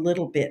it's a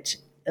little bit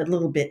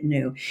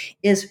new.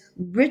 Is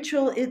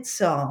ritual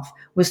itself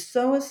was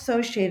so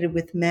associated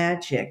with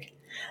magic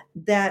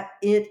that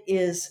it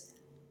is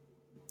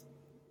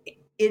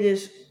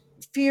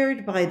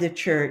feared by the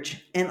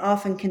church and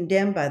often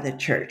condemned by the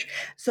church.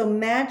 So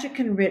magic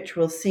and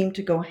ritual seem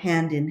to go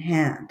hand in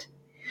hand.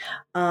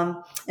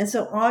 And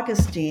so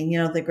Augustine,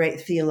 the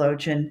great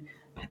theologian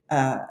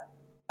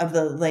of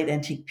the late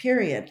antique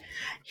period,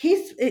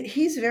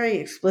 he's very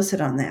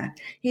explicit on that.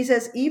 He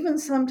says even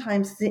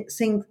sometimes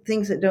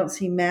things that don't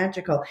seem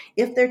magical,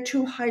 if they're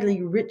too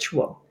highly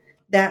ritual,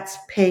 that's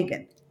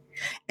pagan.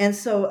 And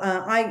so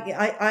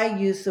I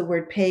use the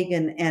word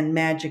pagan and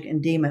magic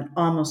and demon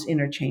almost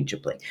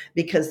interchangeably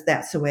because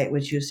that's the way it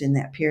was used in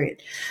that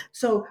period.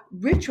 So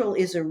ritual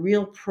is a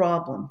real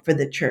problem for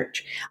the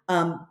church.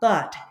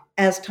 But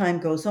as time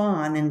goes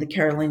on in the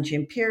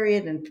Carolingian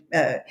period, and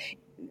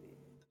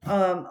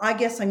I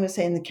guess I'm going to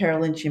say in the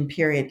Carolingian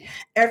period,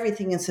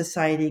 everything in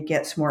society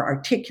gets more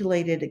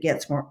articulated, it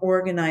gets more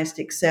organized,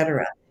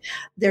 etc.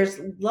 There's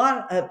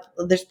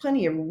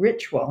plenty of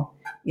ritual,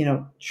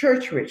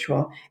 church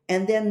ritual,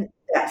 and then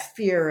that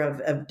fear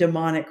of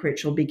demonic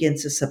ritual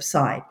begins to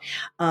subside.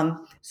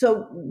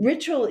 So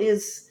ritual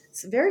is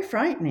very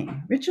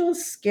frightening. Ritual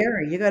is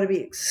scary. You got to be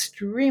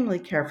extremely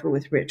careful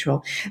with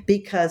ritual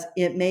because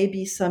it may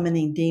be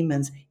summoning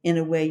demons in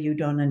a way you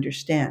don't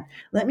understand.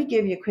 Let me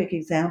give you a quick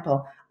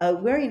example.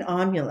 Wearing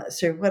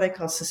amulets, or what I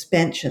call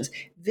suspensions,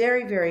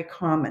 very, very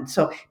common.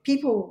 So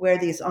people wear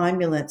these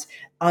amulets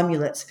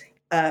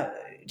to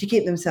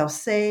keep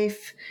themselves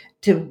safe,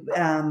 to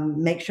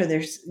make sure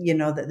there's,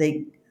 that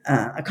they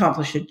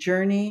accomplish a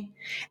journey,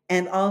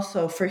 and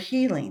also for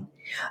healing.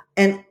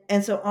 And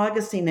so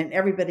Augustine and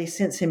everybody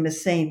since him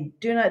is saying,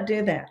 do not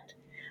do that.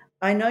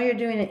 I know you're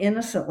doing it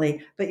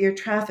innocently, but you're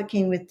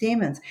trafficking with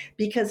demons.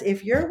 Because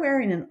if you're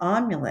wearing an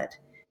amulet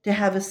to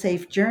have a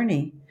safe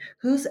journey,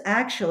 who's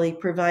actually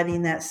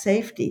providing that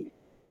safety?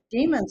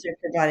 Demons are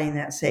providing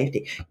that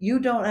safety. You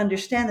don't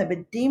understand that,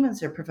 but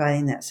demons are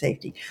providing that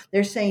safety.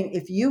 They're saying,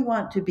 if you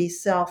want to be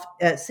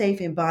safe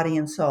in body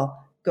and soul,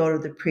 go to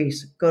the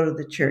priest, go to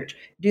the church,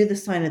 do the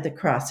sign of the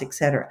cross,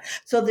 etc.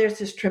 So there's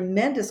this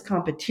tremendous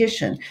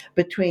competition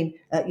between,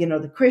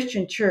 the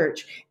Christian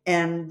church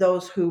and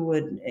those who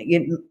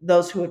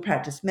would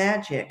practice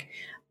magic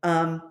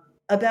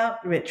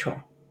about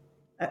ritual.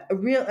 A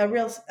real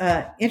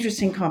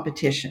interesting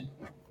competition.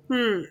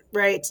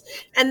 Right.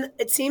 And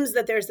it seems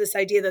that there's this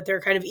idea that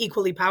they're kind of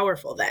equally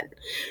powerful then.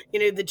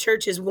 The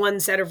church is one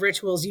set of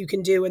rituals you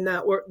can do and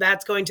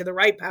that's going to the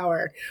right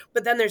power.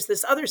 But then there's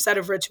this other set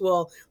of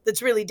ritual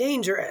that's really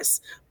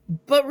dangerous,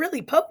 but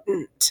really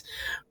potent,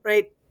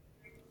 right?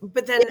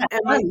 But then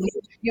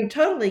you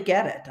totally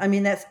get it. I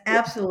mean, that's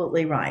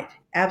absolutely right.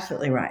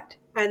 Absolutely right.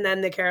 And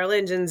then the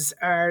Carolingians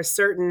are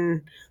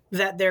certain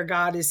that their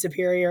God is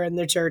superior and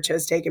the church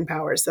has taken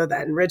power. So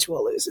then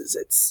ritual loses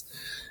its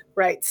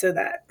right. So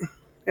that,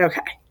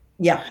 okay.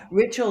 Yeah.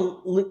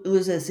 Ritual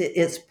loses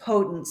its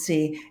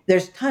potency.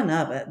 There's a ton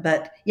of it,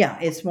 but yeah,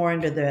 it's more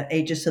under the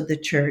aegis of the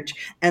church.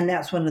 And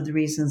that's one of the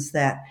reasons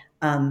that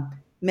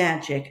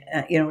magic,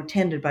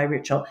 attended by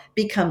ritual,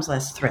 becomes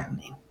less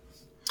threatening.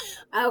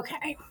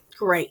 Okay.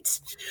 Great.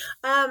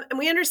 And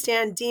we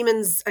understand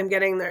demons,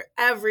 they're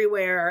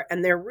everywhere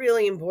and they're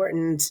really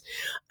important.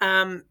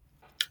 Demons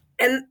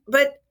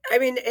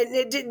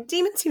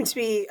seem to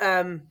be,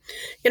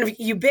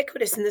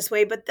 ubiquitous in this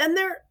way, but then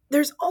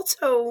there's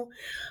also,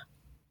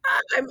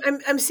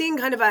 I'm seeing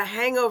kind of a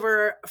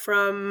hangover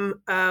from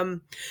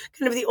kind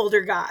of the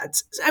older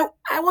gods. So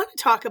I want to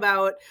talk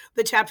about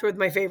the chapter with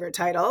my favorite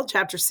title,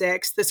 chapter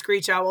 6, the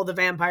screech owl, the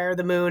vampire,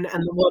 the moon,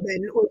 and the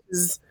woman, which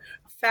is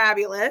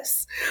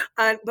fabulous.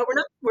 But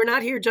we're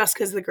not here just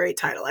because of the great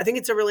title. I think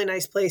it's a really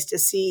nice place to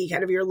see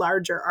kind of your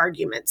larger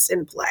arguments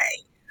in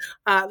play.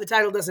 The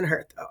title doesn't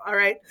hurt, though. All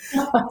right.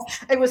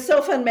 It was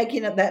so fun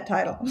making up that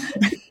title.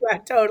 Yeah,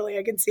 totally.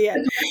 I can see it.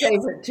 It's my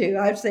favorite, too.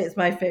 I'd say it's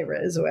my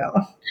favorite as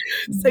well.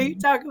 So you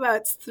talk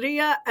about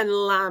Stria and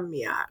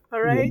Lamia.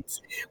 All right.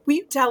 Mm-hmm. Will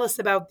you tell us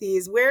about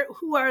these?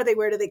 Who are they?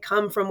 Where do they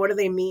come from? What do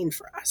they mean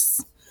for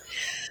us?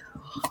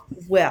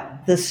 Well,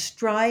 the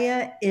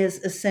Stria is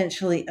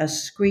essentially a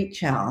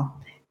screech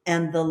owl,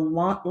 and the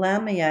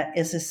Lamia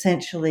is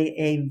essentially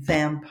a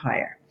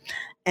vampire.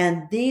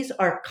 And these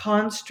are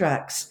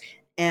constructs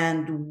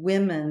and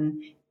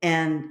women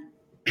and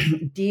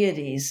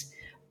deities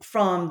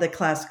from the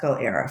classical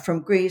era,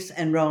 from Greece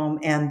and Rome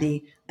and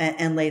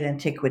late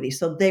antiquity.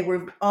 So they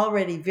were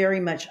already very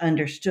much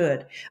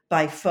understood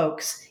by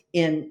folks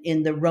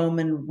in the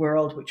Roman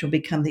world, which will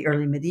become the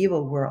early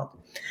medieval world.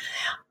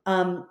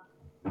 And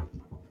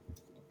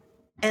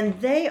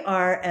they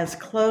are as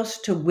close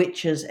to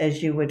witches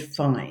as you would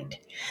find.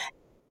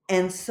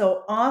 And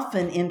so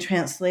often in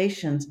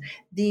translations,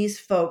 these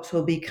folks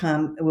will be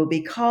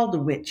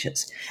called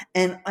witches,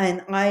 and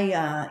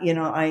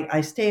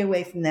I stay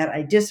away from that.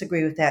 I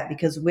disagree with that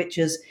because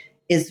witches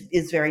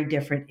is very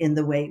different in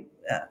the way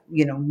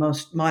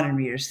most modern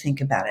readers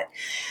think about it.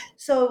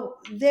 So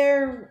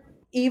they're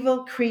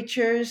evil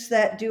creatures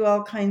that do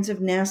all kinds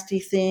of nasty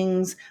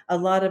things, a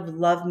lot of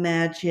love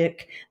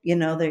magic.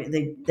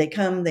 They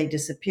come, they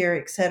disappear,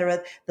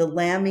 etc. The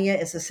Lamia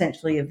is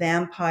essentially a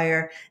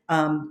vampire.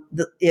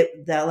 The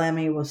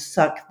Lamia will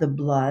suck the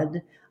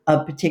blood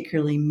of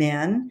particularly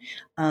men.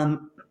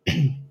 And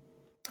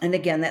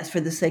again, that's for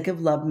the sake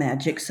of love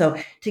magic. So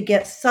to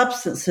get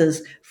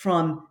substances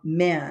from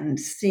men,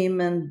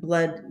 semen,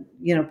 blood,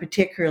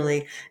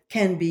 particularly,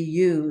 can be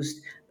used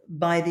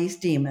by these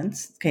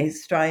demons. Okay,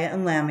 Strya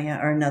and Lamia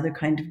are another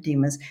kind of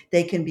demons.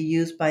 They can be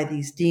used by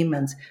these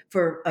demons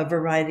for a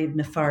variety of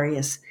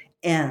nefarious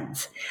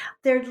ends.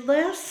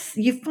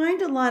 You find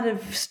a lot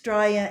of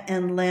Strya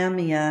and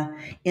Lamia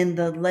in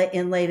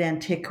late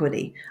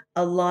antiquity,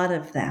 a lot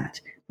of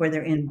that, where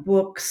they're in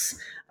books.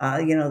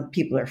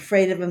 People are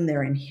afraid of them.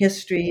 They're in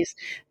histories,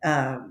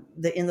 in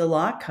the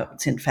law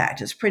codes. In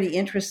fact, it's pretty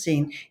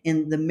interesting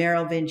in the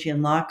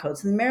Merovingian law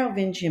codes. And the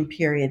Merovingian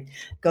period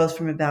goes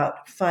from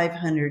about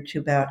 500 to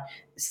about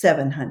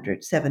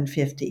 700,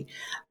 750.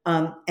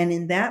 And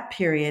in that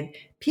period,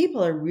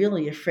 people are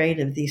really afraid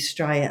of these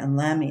Strya and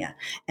Lamia.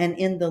 And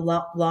in the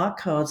law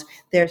codes,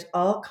 there's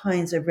all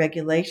kinds of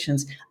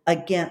regulations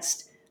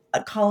against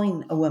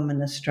calling a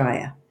woman a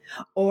Strya.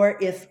 Or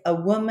if a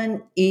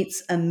woman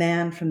eats a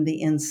man from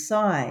the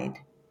inside,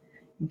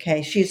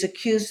 okay, she's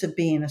accused of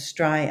being a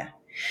Strya.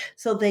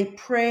 So they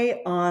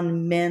prey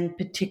on men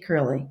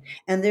particularly.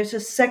 And there's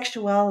a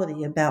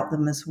sexuality about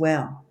them as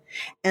well.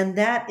 And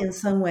that, in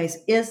some ways,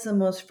 is the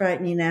most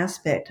frightening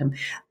aspect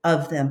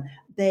of them.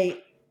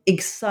 They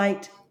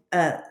excite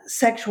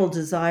sexual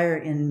desire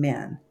in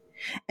men.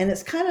 And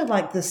it's kind of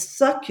like the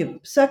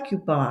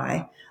succubi,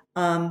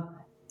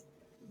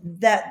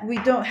 that we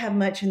don't have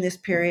much in this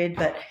period,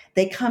 but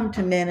they come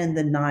to men in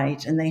the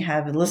night and they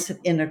have illicit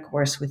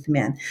intercourse with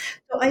men.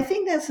 So I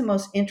think that's the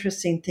most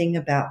interesting thing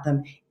about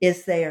them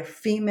is they are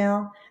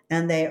female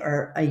and they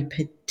are a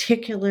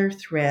particular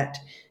threat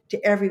to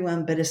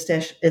everyone, but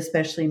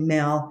especially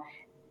male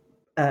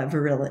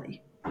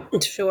virility.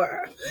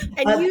 Sure.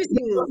 And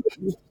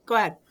go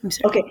ahead. I'm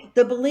sorry. Okay.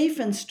 The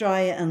belief in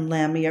Strya and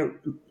Lamia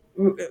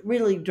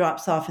really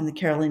drops off in the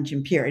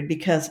Carolingian period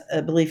because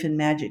a belief in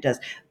magic does.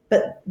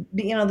 But,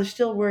 they're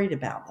still worried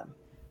about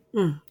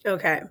them.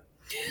 Okay.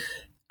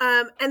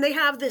 And they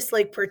have this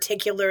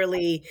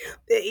particularly,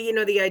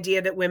 the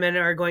idea that women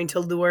are going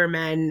to lure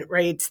men,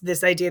 right?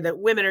 This idea that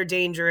women are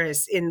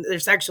dangerous, they're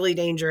sexually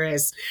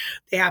dangerous.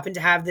 They happen to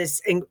have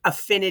this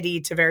affinity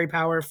to very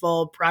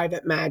powerful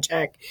private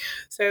magic.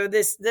 So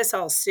this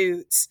all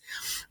suits.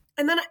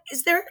 And then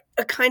is there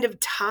a kind of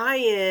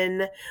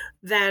tie-in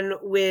then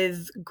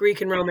with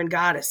Greek and Roman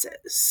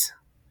goddesses?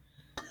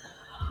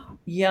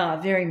 Yeah,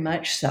 very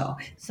much so.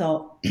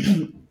 So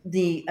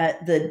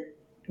the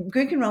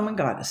Greek and Roman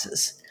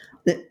goddesses,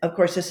 of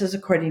course, this is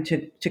according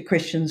to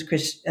Christians,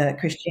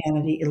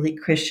 Christianity,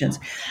 elite Christians.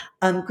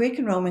 Greek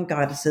and Roman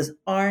goddesses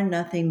are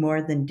nothing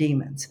more than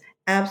demons,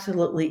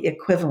 absolutely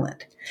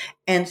equivalent.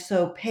 And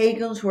so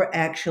pagans were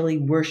actually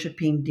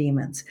worshiping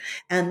demons.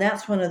 And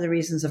that's one of the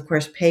reasons, of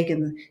course,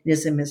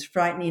 paganism is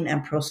frightening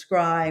and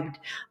proscribed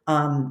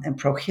and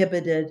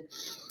prohibited,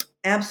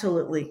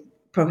 absolutely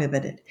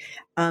prohibited.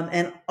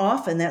 And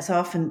that's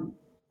often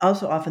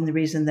the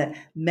reason that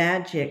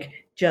magic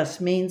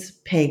just means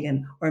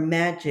pagan or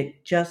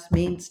magic just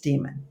means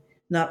demon.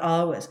 Not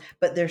always,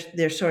 but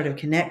they're sort of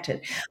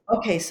connected.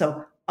 Okay,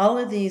 so all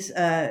of these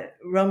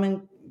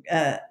Roman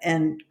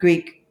and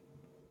Greek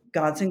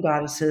gods and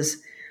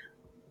goddesses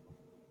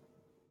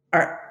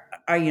are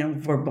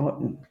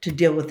verboten to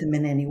deal with them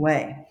in any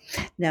way.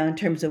 Now, in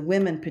terms of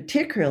women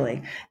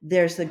particularly,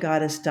 there's the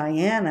goddess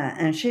Diana,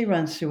 and she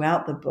runs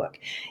throughout the book.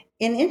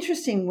 In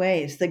interesting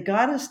ways, the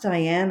goddess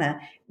Diana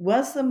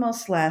was the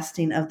most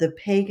lasting of the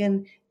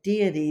pagan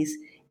deities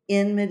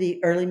in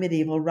early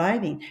medieval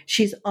writing.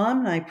 She's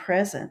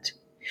omnipresent.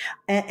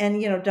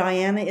 And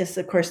Diana is,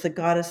 of course, the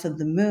goddess of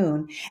the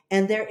moon.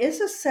 And there is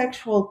a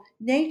sexual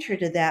nature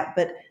to that,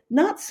 but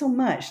not so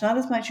much, not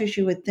as much as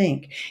you would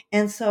think.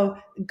 And so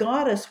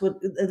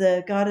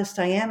the goddess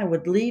Diana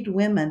would lead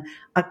women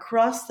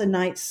across the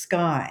night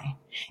sky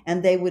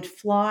And they would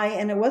fly,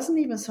 and it wasn't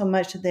even so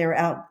much that they were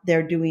out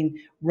there doing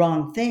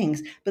wrong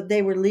things, but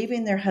they were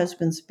leaving their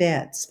husbands'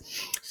 beds.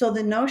 So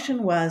the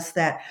notion was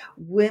that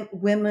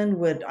women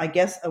would, I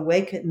guess,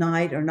 awake at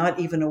night, or not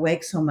even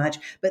awake so much,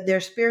 but their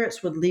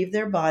spirits would leave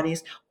their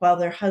bodies while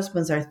their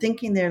husbands are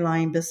thinking they're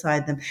lying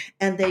beside them,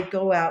 and they'd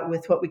go out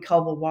with what we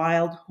call the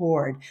wild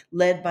horde,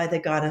 led by the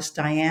goddess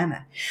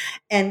Diana.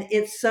 And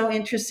it's so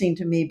interesting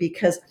to me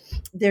because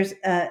there's,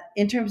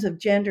 in terms of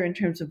gender, in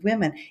terms of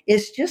women,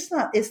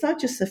 it's not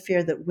just the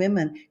fear that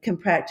women can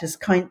practice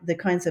the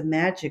kinds of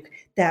magic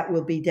that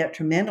will be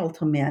detrimental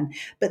to men,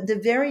 but the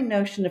very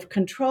notion of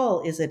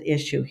control is at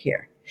issue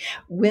here.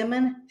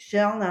 Women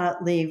shall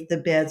not leave the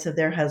beds of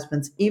their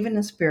husbands, even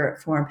in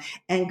spirit form,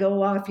 and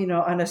go off,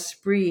 on a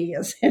spree,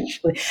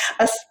 essentially,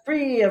 a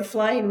spree of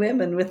flying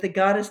women with the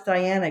goddess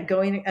Diana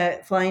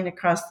flying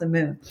across the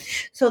moon.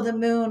 So the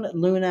moon,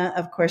 Luna,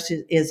 of course,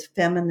 is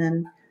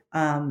feminine,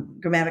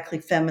 grammatically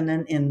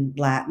feminine in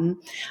Latin.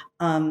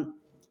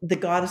 The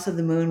goddess of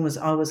the moon was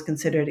always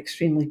considered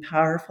extremely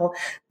powerful.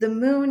 The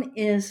moon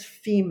is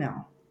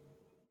female.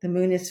 The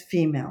moon is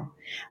female.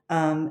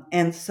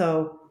 And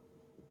so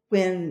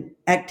when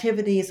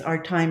activities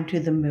are timed to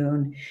the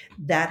moon,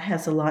 that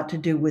has a lot to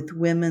do with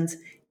women's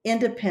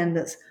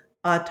independence,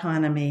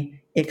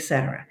 autonomy,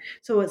 etc.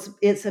 So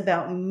it's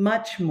about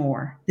much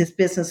more. This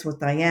business with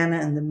Diana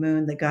and the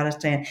moon, the goddess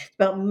Diana, it's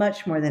about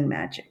much more than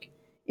magic.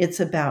 It's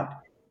about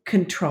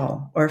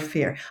control or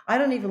fear. I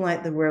don't even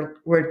like the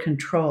word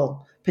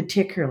control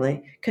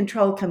particularly.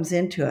 Control comes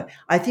into it.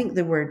 I think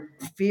the word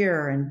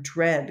fear and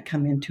dread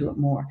come into it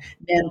more.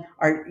 Men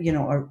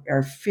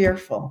are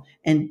fearful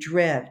and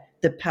dread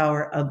the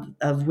power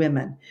of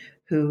women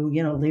who,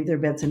 leave their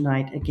beds at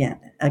night again.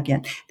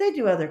 They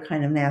do other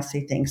kind of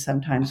nasty things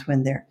sometimes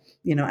when they're,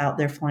 out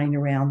there flying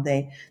around.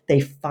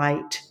 They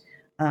fight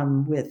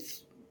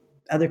with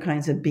other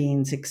kinds of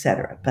beings,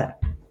 etc.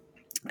 But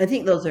I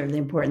think those are the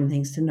important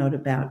things to note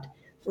about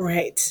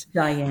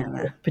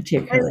Diana,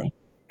 particularly.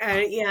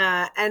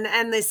 Yeah,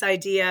 and this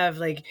idea of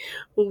like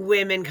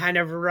women kind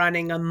of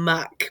running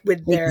amok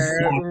with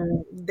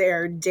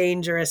their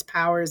dangerous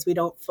powers we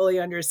don't fully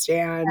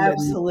understand.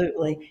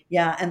 Absolutely,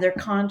 yeah, and they're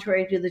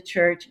contrary to the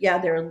church. Yeah,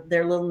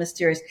 they're a little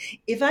mysterious.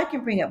 If I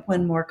can bring up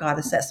one more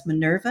goddess, that's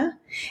Minerva,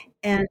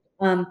 and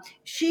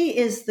she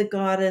is the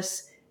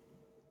goddess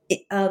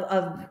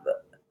of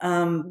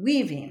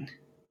weaving.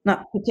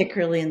 Not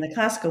particularly in the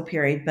classical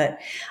period, but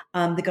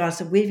the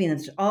goddess of weaving.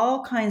 It's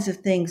all kinds of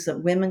things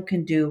that women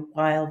can do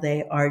while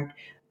they are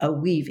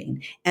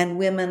weaving. And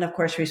women, of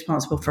course, are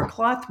responsible for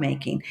cloth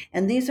making.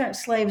 And these aren't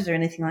slaves or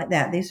anything like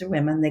that. These are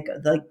women. They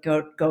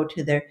go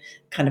to their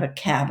kind of a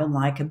cabin,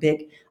 like a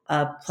big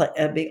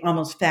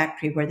almost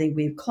factory where they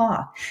weave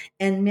cloth.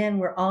 And men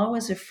were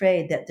always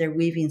afraid that they're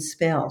weaving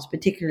spells,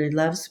 particularly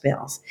love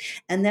spells.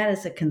 And that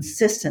is a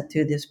consistent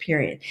through this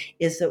period,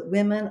 is that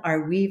women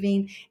are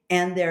weaving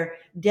and they're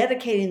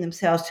dedicating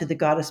themselves to the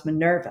goddess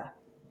Minerva.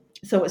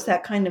 So it's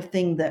that kind of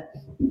thing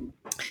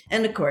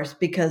and of course,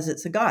 because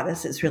it's a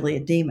goddess, it's really a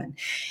demon.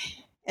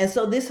 And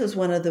so this is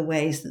one of the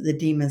ways that the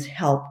demons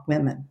help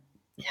women,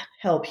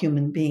 help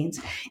human beings,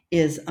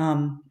 is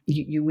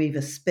you weave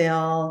a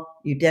spell,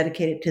 you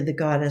dedicate it to the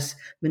goddess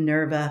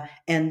Minerva,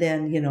 and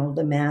then,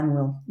 the man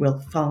will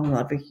fall in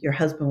love with you, your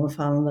husband will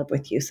fall in love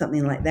with you,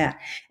 something like that.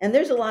 And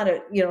there's a lot of,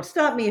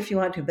 stop me if you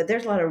want to, but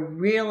there's a lot of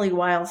really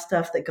wild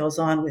stuff that goes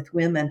on with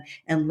women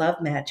and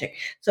love magic.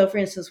 So for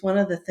instance, one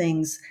of the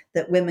things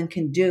that women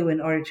can do in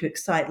order to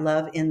excite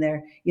love in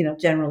their,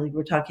 generally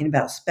we're talking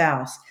about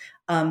spouse,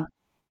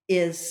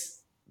 is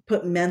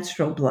put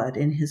menstrual blood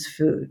in his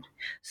food.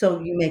 So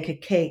you make a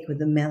cake with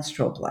the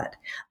menstrual blood.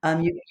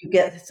 You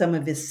get some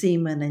of his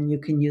semen and you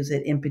can use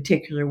it in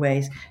particular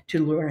ways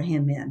to lure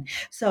him in.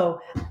 So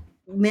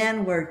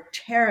men were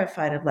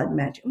terrified of blood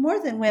magic,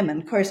 more than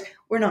women. Of course,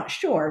 we're not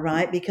sure,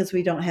 right? Because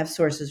we don't have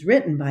sources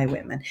written by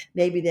women.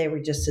 Maybe they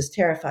were just as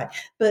terrified.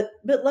 But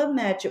love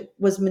magic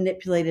was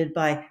manipulated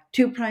by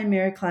two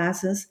primary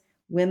classes,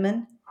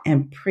 women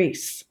and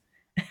priests,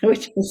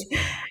 which is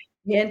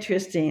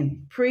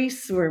interesting.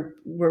 Priests were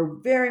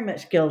very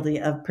much guilty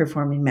of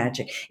performing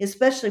magic,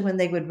 especially when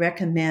they would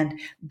recommend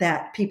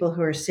that people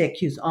who are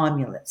sick use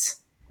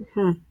amulets.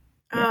 Mm-hmm.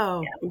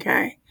 Oh,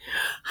 okay.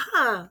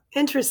 Huh.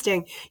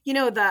 Interesting.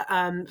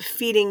 The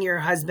feeding your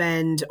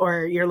husband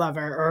or your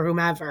lover or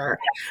whomever,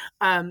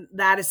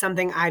 that is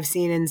something I've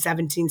seen in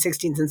 17th,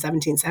 16th, and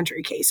 17th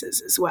century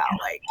cases as well.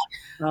 Like,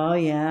 oh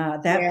yeah,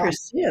 that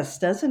persists,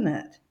 doesn't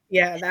it?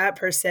 Yeah, that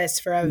persists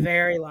for a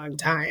very long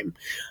time.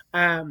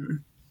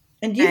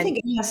 And do you think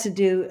it has to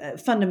do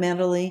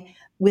fundamentally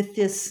with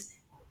this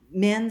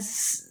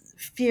men's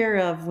fear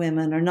of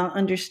women, or not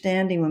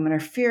understanding women,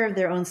 or fear of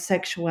their own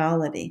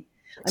sexuality?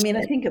 I mean,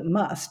 I think it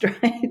must,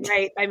 right?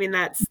 Right. I mean,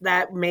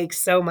 that makes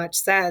so much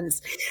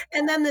sense.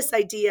 And then this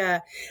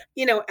idea,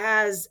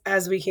 as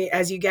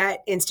you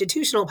get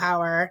institutional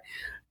power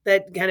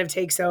that kind of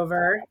takes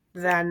over,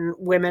 then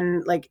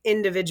women, like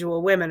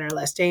individual women, are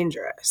less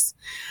dangerous.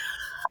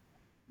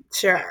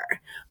 Sure.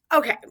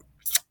 Okay.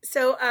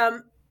 So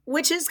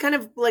which is kind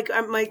of like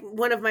my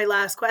one of my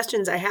last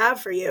questions I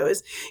have for you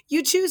is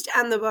you choose to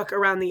end the book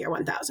around the year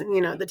 1000.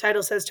 You know, the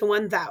title says to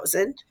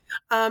 1000.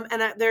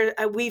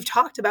 We've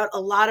talked about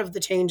a lot of the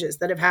changes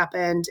that have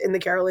happened in the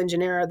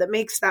Carolingian era that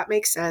makes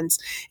sense.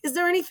 Is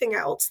there anything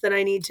else that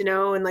I need to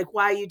know, and like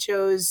why you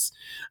chose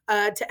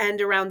to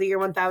end around the year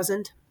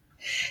 1000?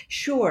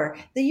 Sure.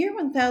 The year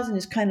 1000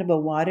 is kind of a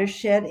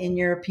watershed in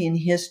European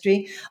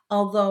history,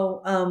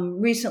 although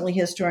recently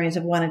historians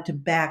have wanted to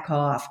back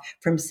off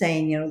from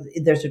saying,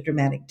 there's a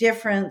dramatic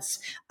difference.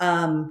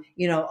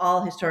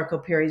 All historical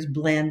periods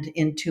blend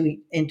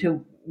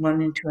into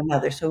one into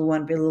another. So we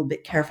want to be a little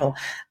bit careful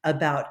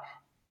about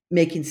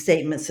making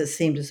statements that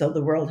seemed as though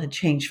the world had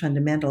changed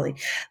fundamentally.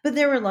 But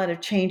there were a lot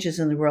of changes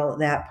in the world at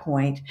that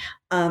point.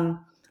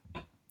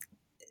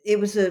 It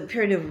was a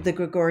period of the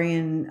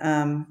Gregorian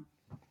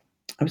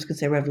I was going to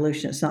say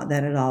revolution. It's not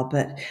that at all.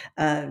 But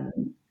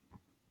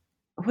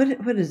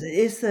what is it?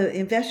 It's the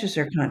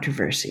Investiture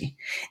controversy.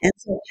 And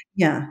so,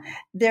 yeah,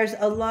 there's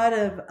a lot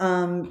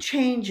of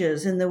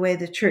changes in the way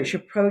the church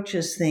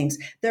approaches things.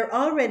 They're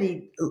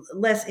already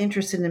less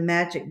interested in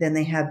magic than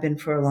they have been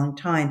for a long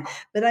time.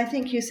 But I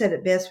think you said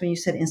it best when you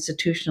said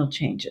institutional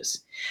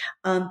changes.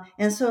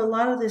 And so a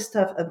lot of this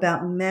stuff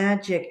about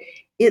magic,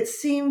 it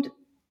seemed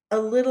a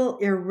little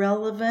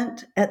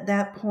irrelevant at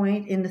that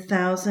point in the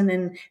 1000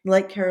 and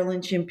like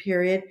Carolingian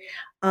period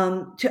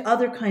to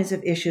other kinds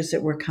of issues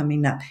that were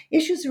coming up,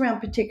 issues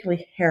around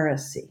particularly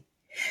heresy.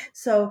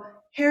 So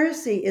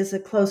heresy is the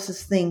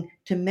closest thing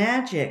to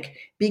magic,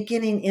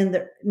 beginning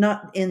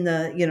not in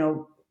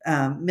the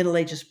Middle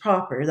Ages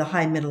proper, the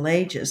High Middle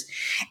Ages.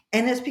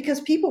 And it's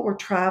because people were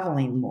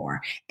traveling more,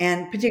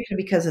 and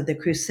particularly because of the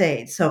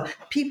Crusades. So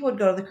people would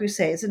go to the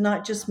Crusades, and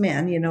not just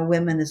men,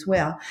 women as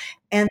well.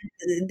 And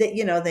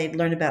they'd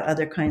learn about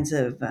other kinds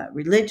of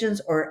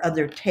religions or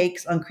other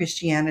takes on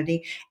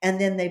Christianity.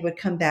 And then they would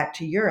come back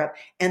to Europe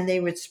and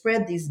they would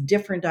spread these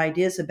different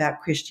ideas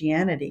about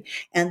Christianity.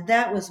 And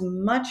that was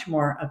much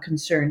more a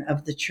concern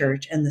of the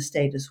church and the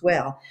state as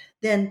well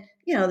than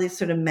these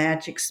sort of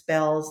magic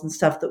spells and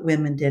stuff that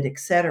women did,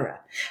 etc.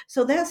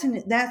 So that's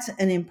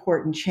an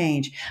important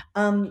change.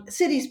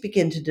 Cities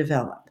begin to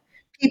develop.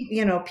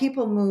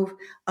 People move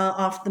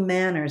off the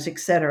manors,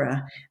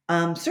 etc.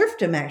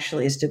 Serfdom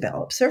actually is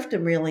developed.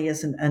 Serfdom really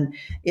isn't,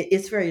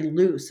 it's very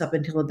loose up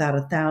until about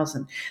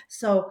 1000.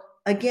 So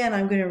again,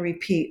 I'm going to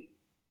repeat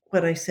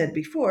what I said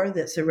before.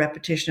 That's a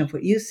repetition of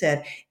what you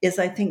said. Is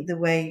I think the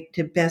way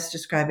to best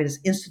describe it is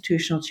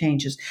institutional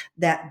changes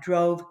that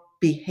drove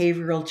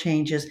behavioral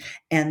changes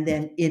and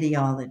then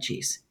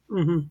ideologies.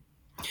 Mm-hmm.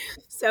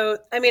 So,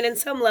 I mean, in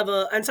some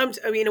level,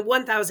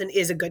 1000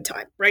 is a good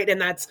time, right?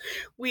 And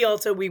we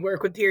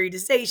work with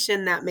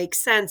periodization. That makes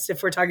sense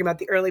if we're talking about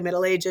the early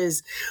Middle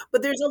Ages.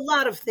 But there's a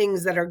lot of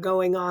things that are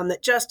going on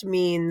that just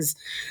means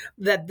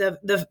that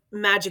the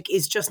magic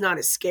is just not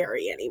as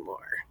scary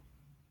anymore.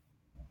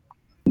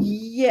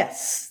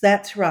 Yes,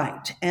 that's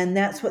right. And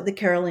that's what the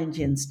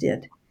Carolingians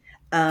did.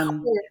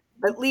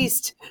 At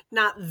least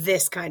not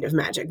this kind of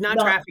magic, not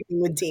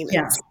trafficking with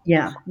demons.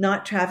 Yeah,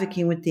 not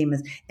trafficking with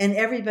demons. And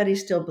everybody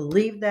still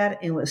believed that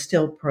and was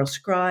still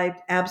proscribed.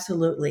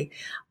 Absolutely.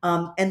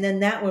 And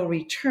then that will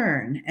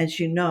return, as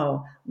you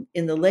know,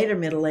 in the later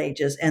Middle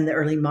Ages and the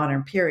early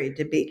modern period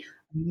to be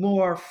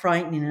more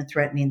frightening and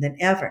threatening than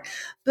ever.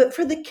 But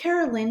for the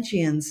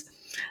Carolingians,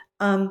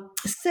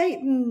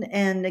 Satan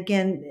and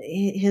again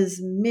his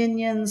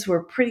minions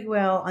were pretty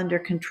well under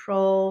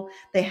control.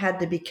 They had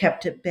to be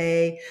kept at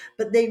bay,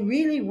 but they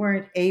really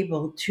weren't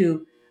able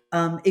to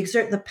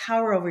exert the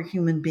power over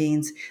human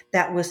beings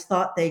that was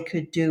thought they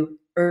could do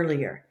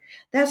earlier.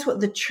 That's what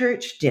the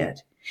church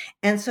did.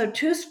 And so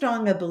too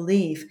strong a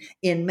belief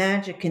in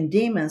magic and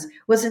demons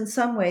was in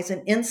some ways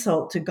an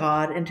insult to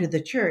God and to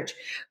the church,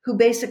 who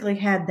basically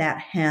had that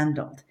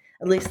handled.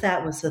 At least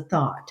that was the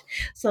thought.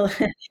 So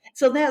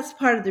that's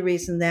part of the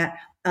reason that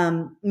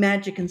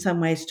magic in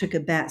some ways took a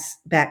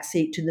back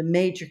seat to the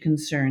major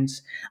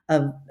concerns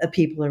of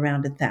people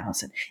around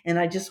 1000. And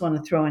I just want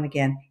to throw in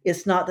again,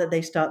 it's not that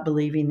they stopped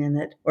believing in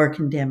it or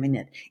condemning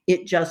it.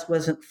 It just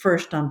wasn't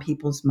first on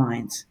people's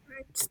minds.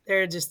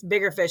 They're just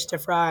bigger fish to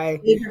fry.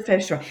 Bigger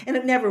fish to fry. And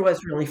it never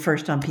was really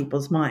first on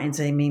people's minds.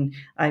 I mean,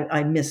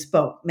 I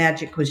misspoke.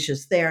 Magic was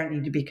just there. It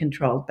needed to be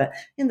controlled. But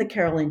in the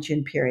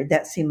Carolingian period,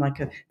 that seemed like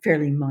a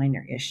fairly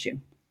minor issue.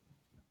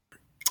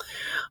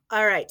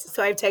 All right.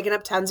 So I've taken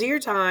up tons of your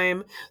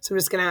time. So I'm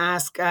just going to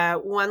ask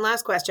one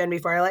last question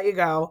before I let you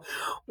go,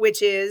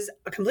 which is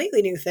a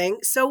completely new thing.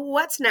 So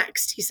what's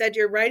next? You said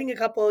you're writing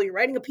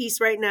a piece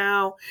right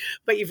now,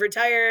 but you've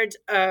retired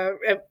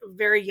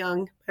very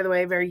young, by the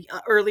way, very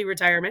early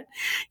retirement.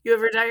 You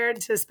have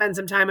retired to spend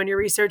some time on your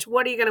research.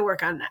 What are you going to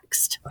work on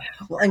next?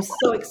 Well, I'm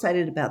so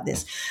excited about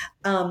this.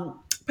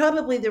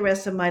 Probably the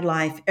rest of my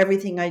life,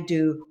 everything I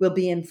do will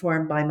be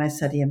informed by my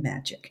study of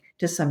magic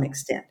to some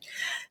extent.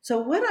 So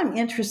what I'm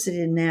interested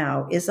in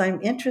now is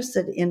I'm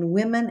interested in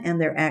women and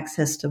their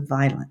access to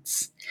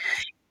violence.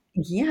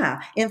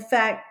 Yeah. In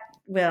fact,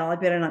 well, I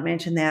better not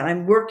mention that.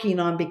 I'm working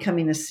on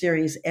becoming a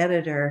series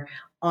editor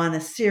on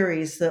a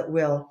series that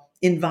will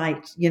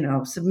invite,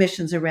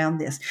 submissions around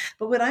this.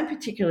 But what I'm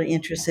particularly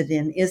interested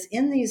in is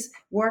in these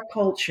war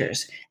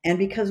cultures, and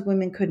because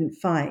women couldn't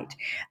fight,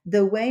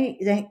 the way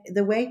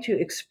to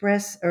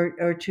express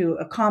or to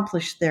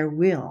accomplish their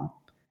will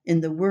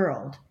in the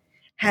world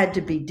had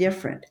to be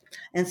different.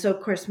 And so,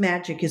 of course,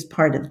 magic is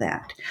part of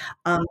that.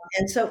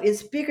 And so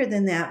it's bigger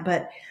than that,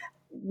 but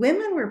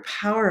women were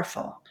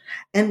powerful.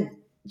 And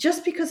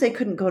just because they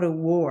couldn't go to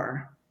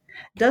war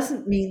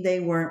doesn't mean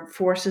they weren't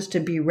forces to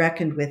be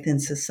reckoned with in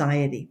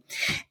society.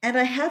 And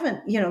I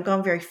haven't,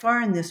 gone very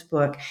far in this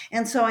book.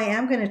 And so I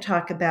am going to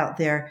talk about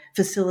their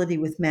facility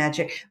with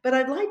magic. But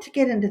I'd like to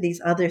get into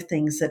these other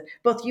things that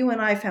both you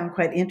and I found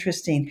quite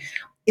interesting,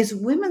 is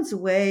women's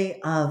way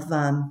of,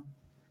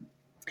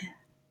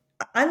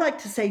 I like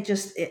to say,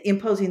 just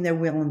imposing their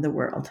will in the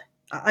world.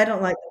 I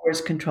don't like the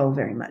word control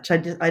very much. I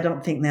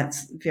don't think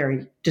that's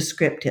very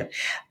descriptive.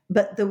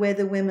 But the way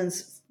the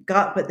women's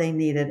got what they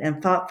needed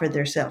and fought for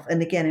themselves,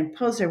 and again,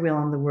 imposed their will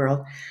on the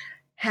world,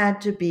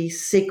 had to be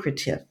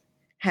secretive,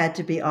 had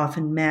to be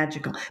often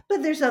magical.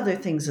 But there's other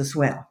things as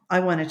well. I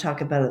want to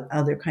talk about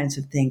other kinds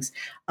of things.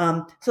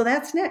 So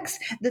that's next.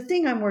 The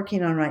thing I'm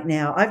working on right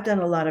now, I've done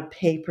a lot of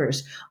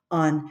papers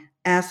on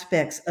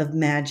aspects of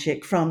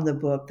magic from the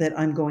book that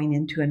I'm going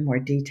into in more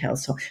detail.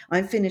 So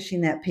I'm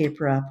finishing that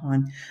paper up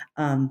on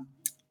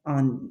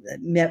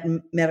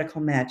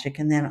medical magic,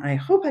 and then I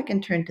hope I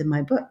can turn to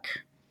my book.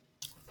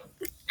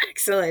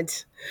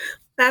 Excellent.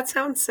 That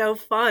sounds so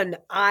fun.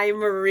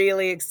 I'm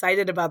really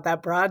excited about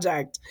that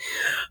project.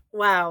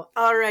 Wow.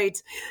 All right.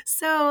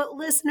 So,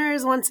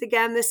 listeners, once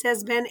again, this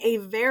has been a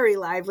very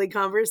lively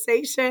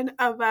conversation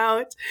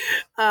about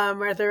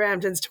Martha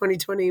Rampton's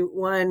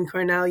 2021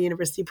 Cornell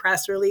University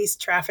Press release,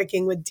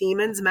 Trafficking with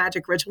Demons,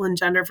 Magic, Ritual, and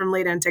Gender from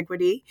Late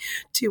Antiquity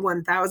to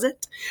 1000.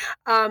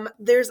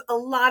 There's a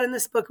lot in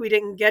this book we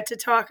didn't get to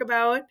talk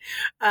about,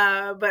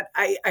 but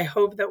I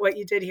hope that what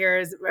you did here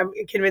is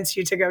convince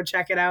you to go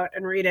check it out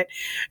and read it.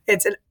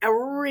 It's a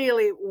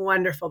really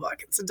wonderful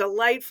book. It's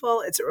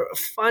delightful. It's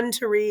fun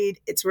to read.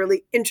 It's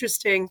really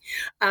interesting.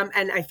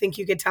 And I think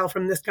you could tell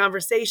from this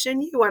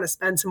conversation, you want to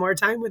spend some more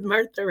time with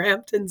Martha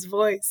Rampton's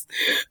voice.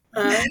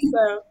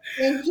 So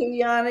thank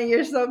you, Yana.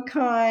 You're so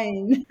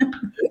kind.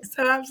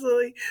 So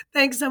absolutely.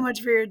 Thanks so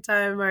much for your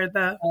time,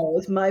 Martha. Oh, it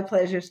was my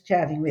pleasure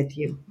chatting with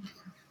you.